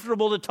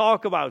uncomfortable to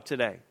talk about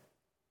today.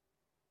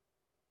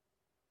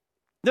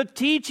 The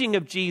teaching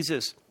of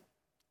Jesus,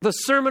 the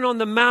Sermon on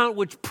the Mount,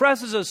 which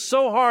presses us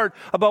so hard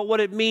about what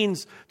it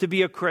means to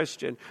be a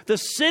Christian. The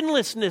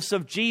sinlessness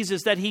of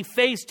Jesus, that he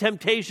faced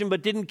temptation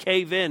but didn't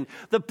cave in.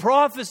 The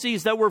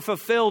prophecies that were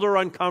fulfilled are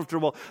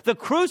uncomfortable. The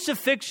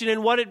crucifixion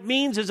and what it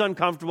means is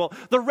uncomfortable.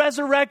 The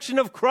resurrection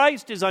of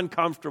Christ is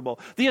uncomfortable.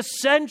 The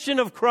ascension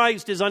of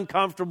Christ is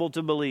uncomfortable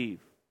to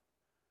believe.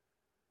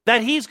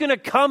 That he's going to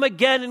come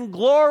again in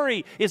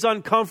glory is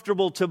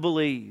uncomfortable to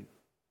believe.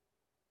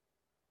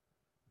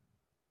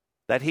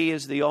 That he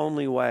is the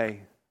only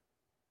way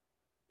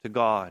to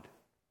God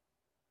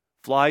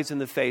flies in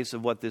the face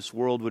of what this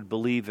world would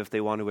believe if they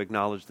want to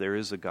acknowledge there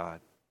is a God.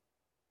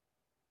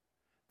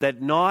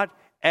 That not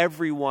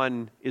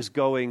everyone is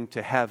going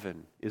to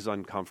heaven is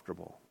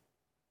uncomfortable.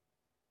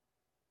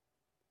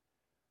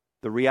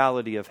 The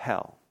reality of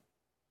hell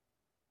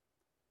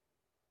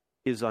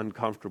is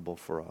uncomfortable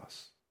for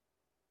us.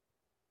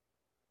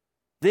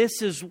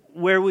 This is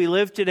where we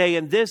live today,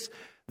 and this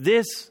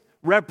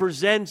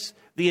represents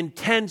the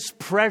intense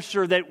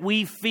pressure that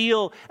we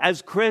feel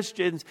as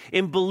Christians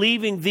in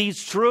believing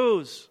these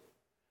truths.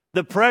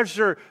 The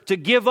pressure to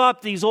give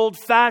up these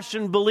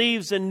old-fashioned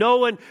beliefs, and no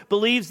one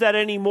believes that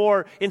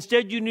anymore.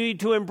 Instead, you need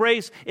to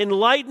embrace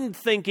enlightened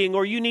thinking,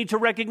 or you need to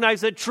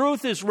recognize that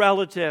truth is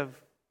relative,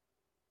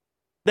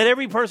 that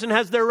every person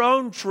has their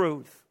own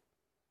truth.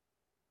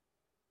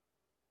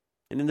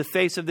 And in the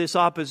face of this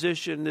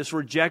opposition, this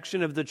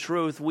rejection of the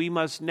truth, we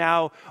must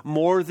now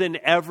more than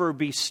ever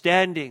be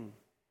standing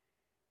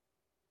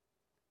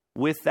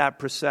with that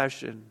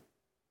procession,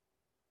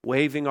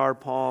 waving our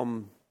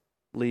palm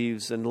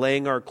leaves and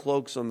laying our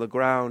cloaks on the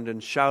ground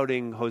and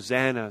shouting,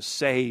 Hosanna,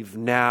 save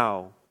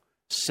now,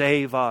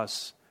 save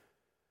us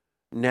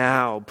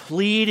now,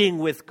 pleading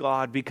with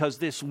God because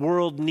this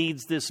world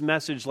needs this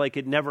message like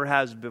it never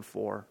has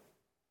before.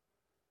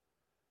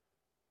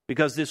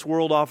 Because this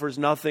world offers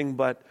nothing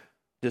but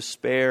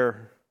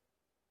despair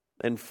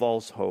and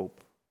false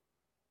hope.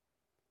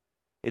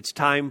 It's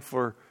time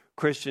for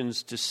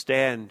Christians to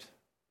stand,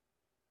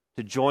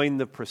 to join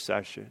the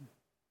procession,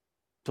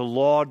 to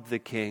laud the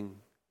King,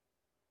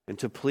 and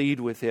to plead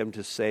with Him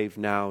to save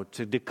now,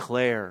 to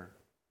declare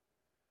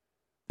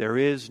there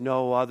is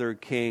no other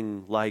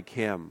King like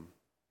Him.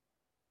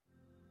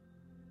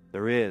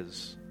 There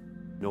is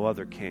no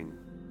other King.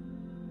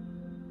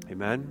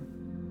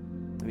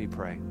 Amen? Let me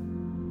pray.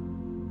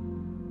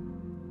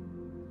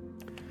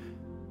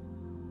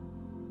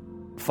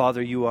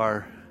 Father, you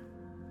are,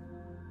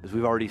 as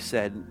we've already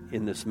said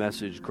in this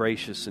message,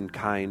 gracious and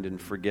kind and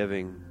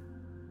forgiving.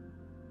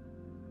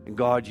 And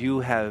God,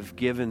 you have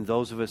given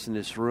those of us in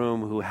this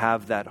room who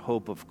have that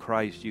hope of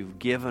Christ, you've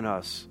given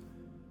us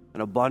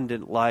an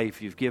abundant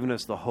life. You've given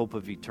us the hope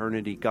of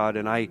eternity, God.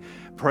 And I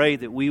pray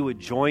that we would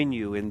join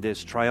you in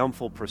this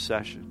triumphal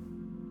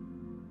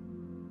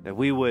procession, that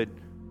we would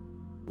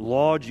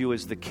laud you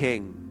as the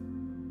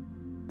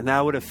King, and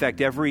that would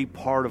affect every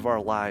part of our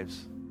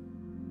lives.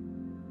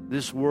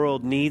 This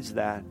world needs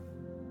that.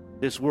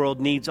 This world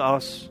needs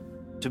us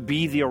to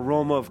be the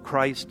aroma of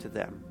Christ to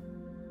them,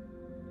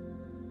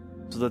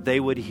 so that they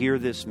would hear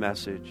this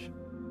message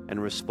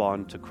and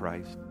respond to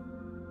Christ.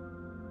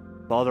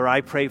 Father,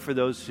 I pray for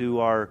those who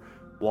are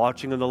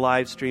watching on the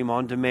live stream,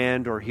 on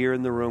demand, or here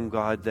in the room,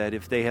 God, that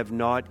if they have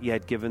not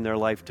yet given their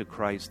life to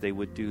Christ, they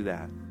would do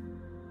that.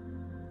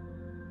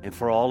 And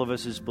for all of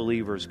us as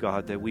believers,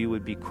 God, that we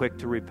would be quick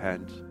to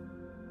repent,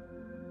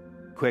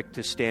 quick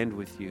to stand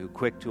with you,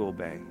 quick to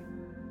obey.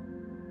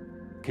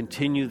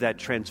 Continue that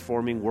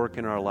transforming work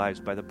in our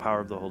lives by the power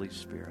of the Holy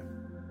Spirit.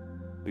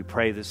 We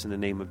pray this in the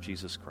name of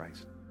Jesus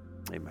Christ.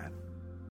 Amen.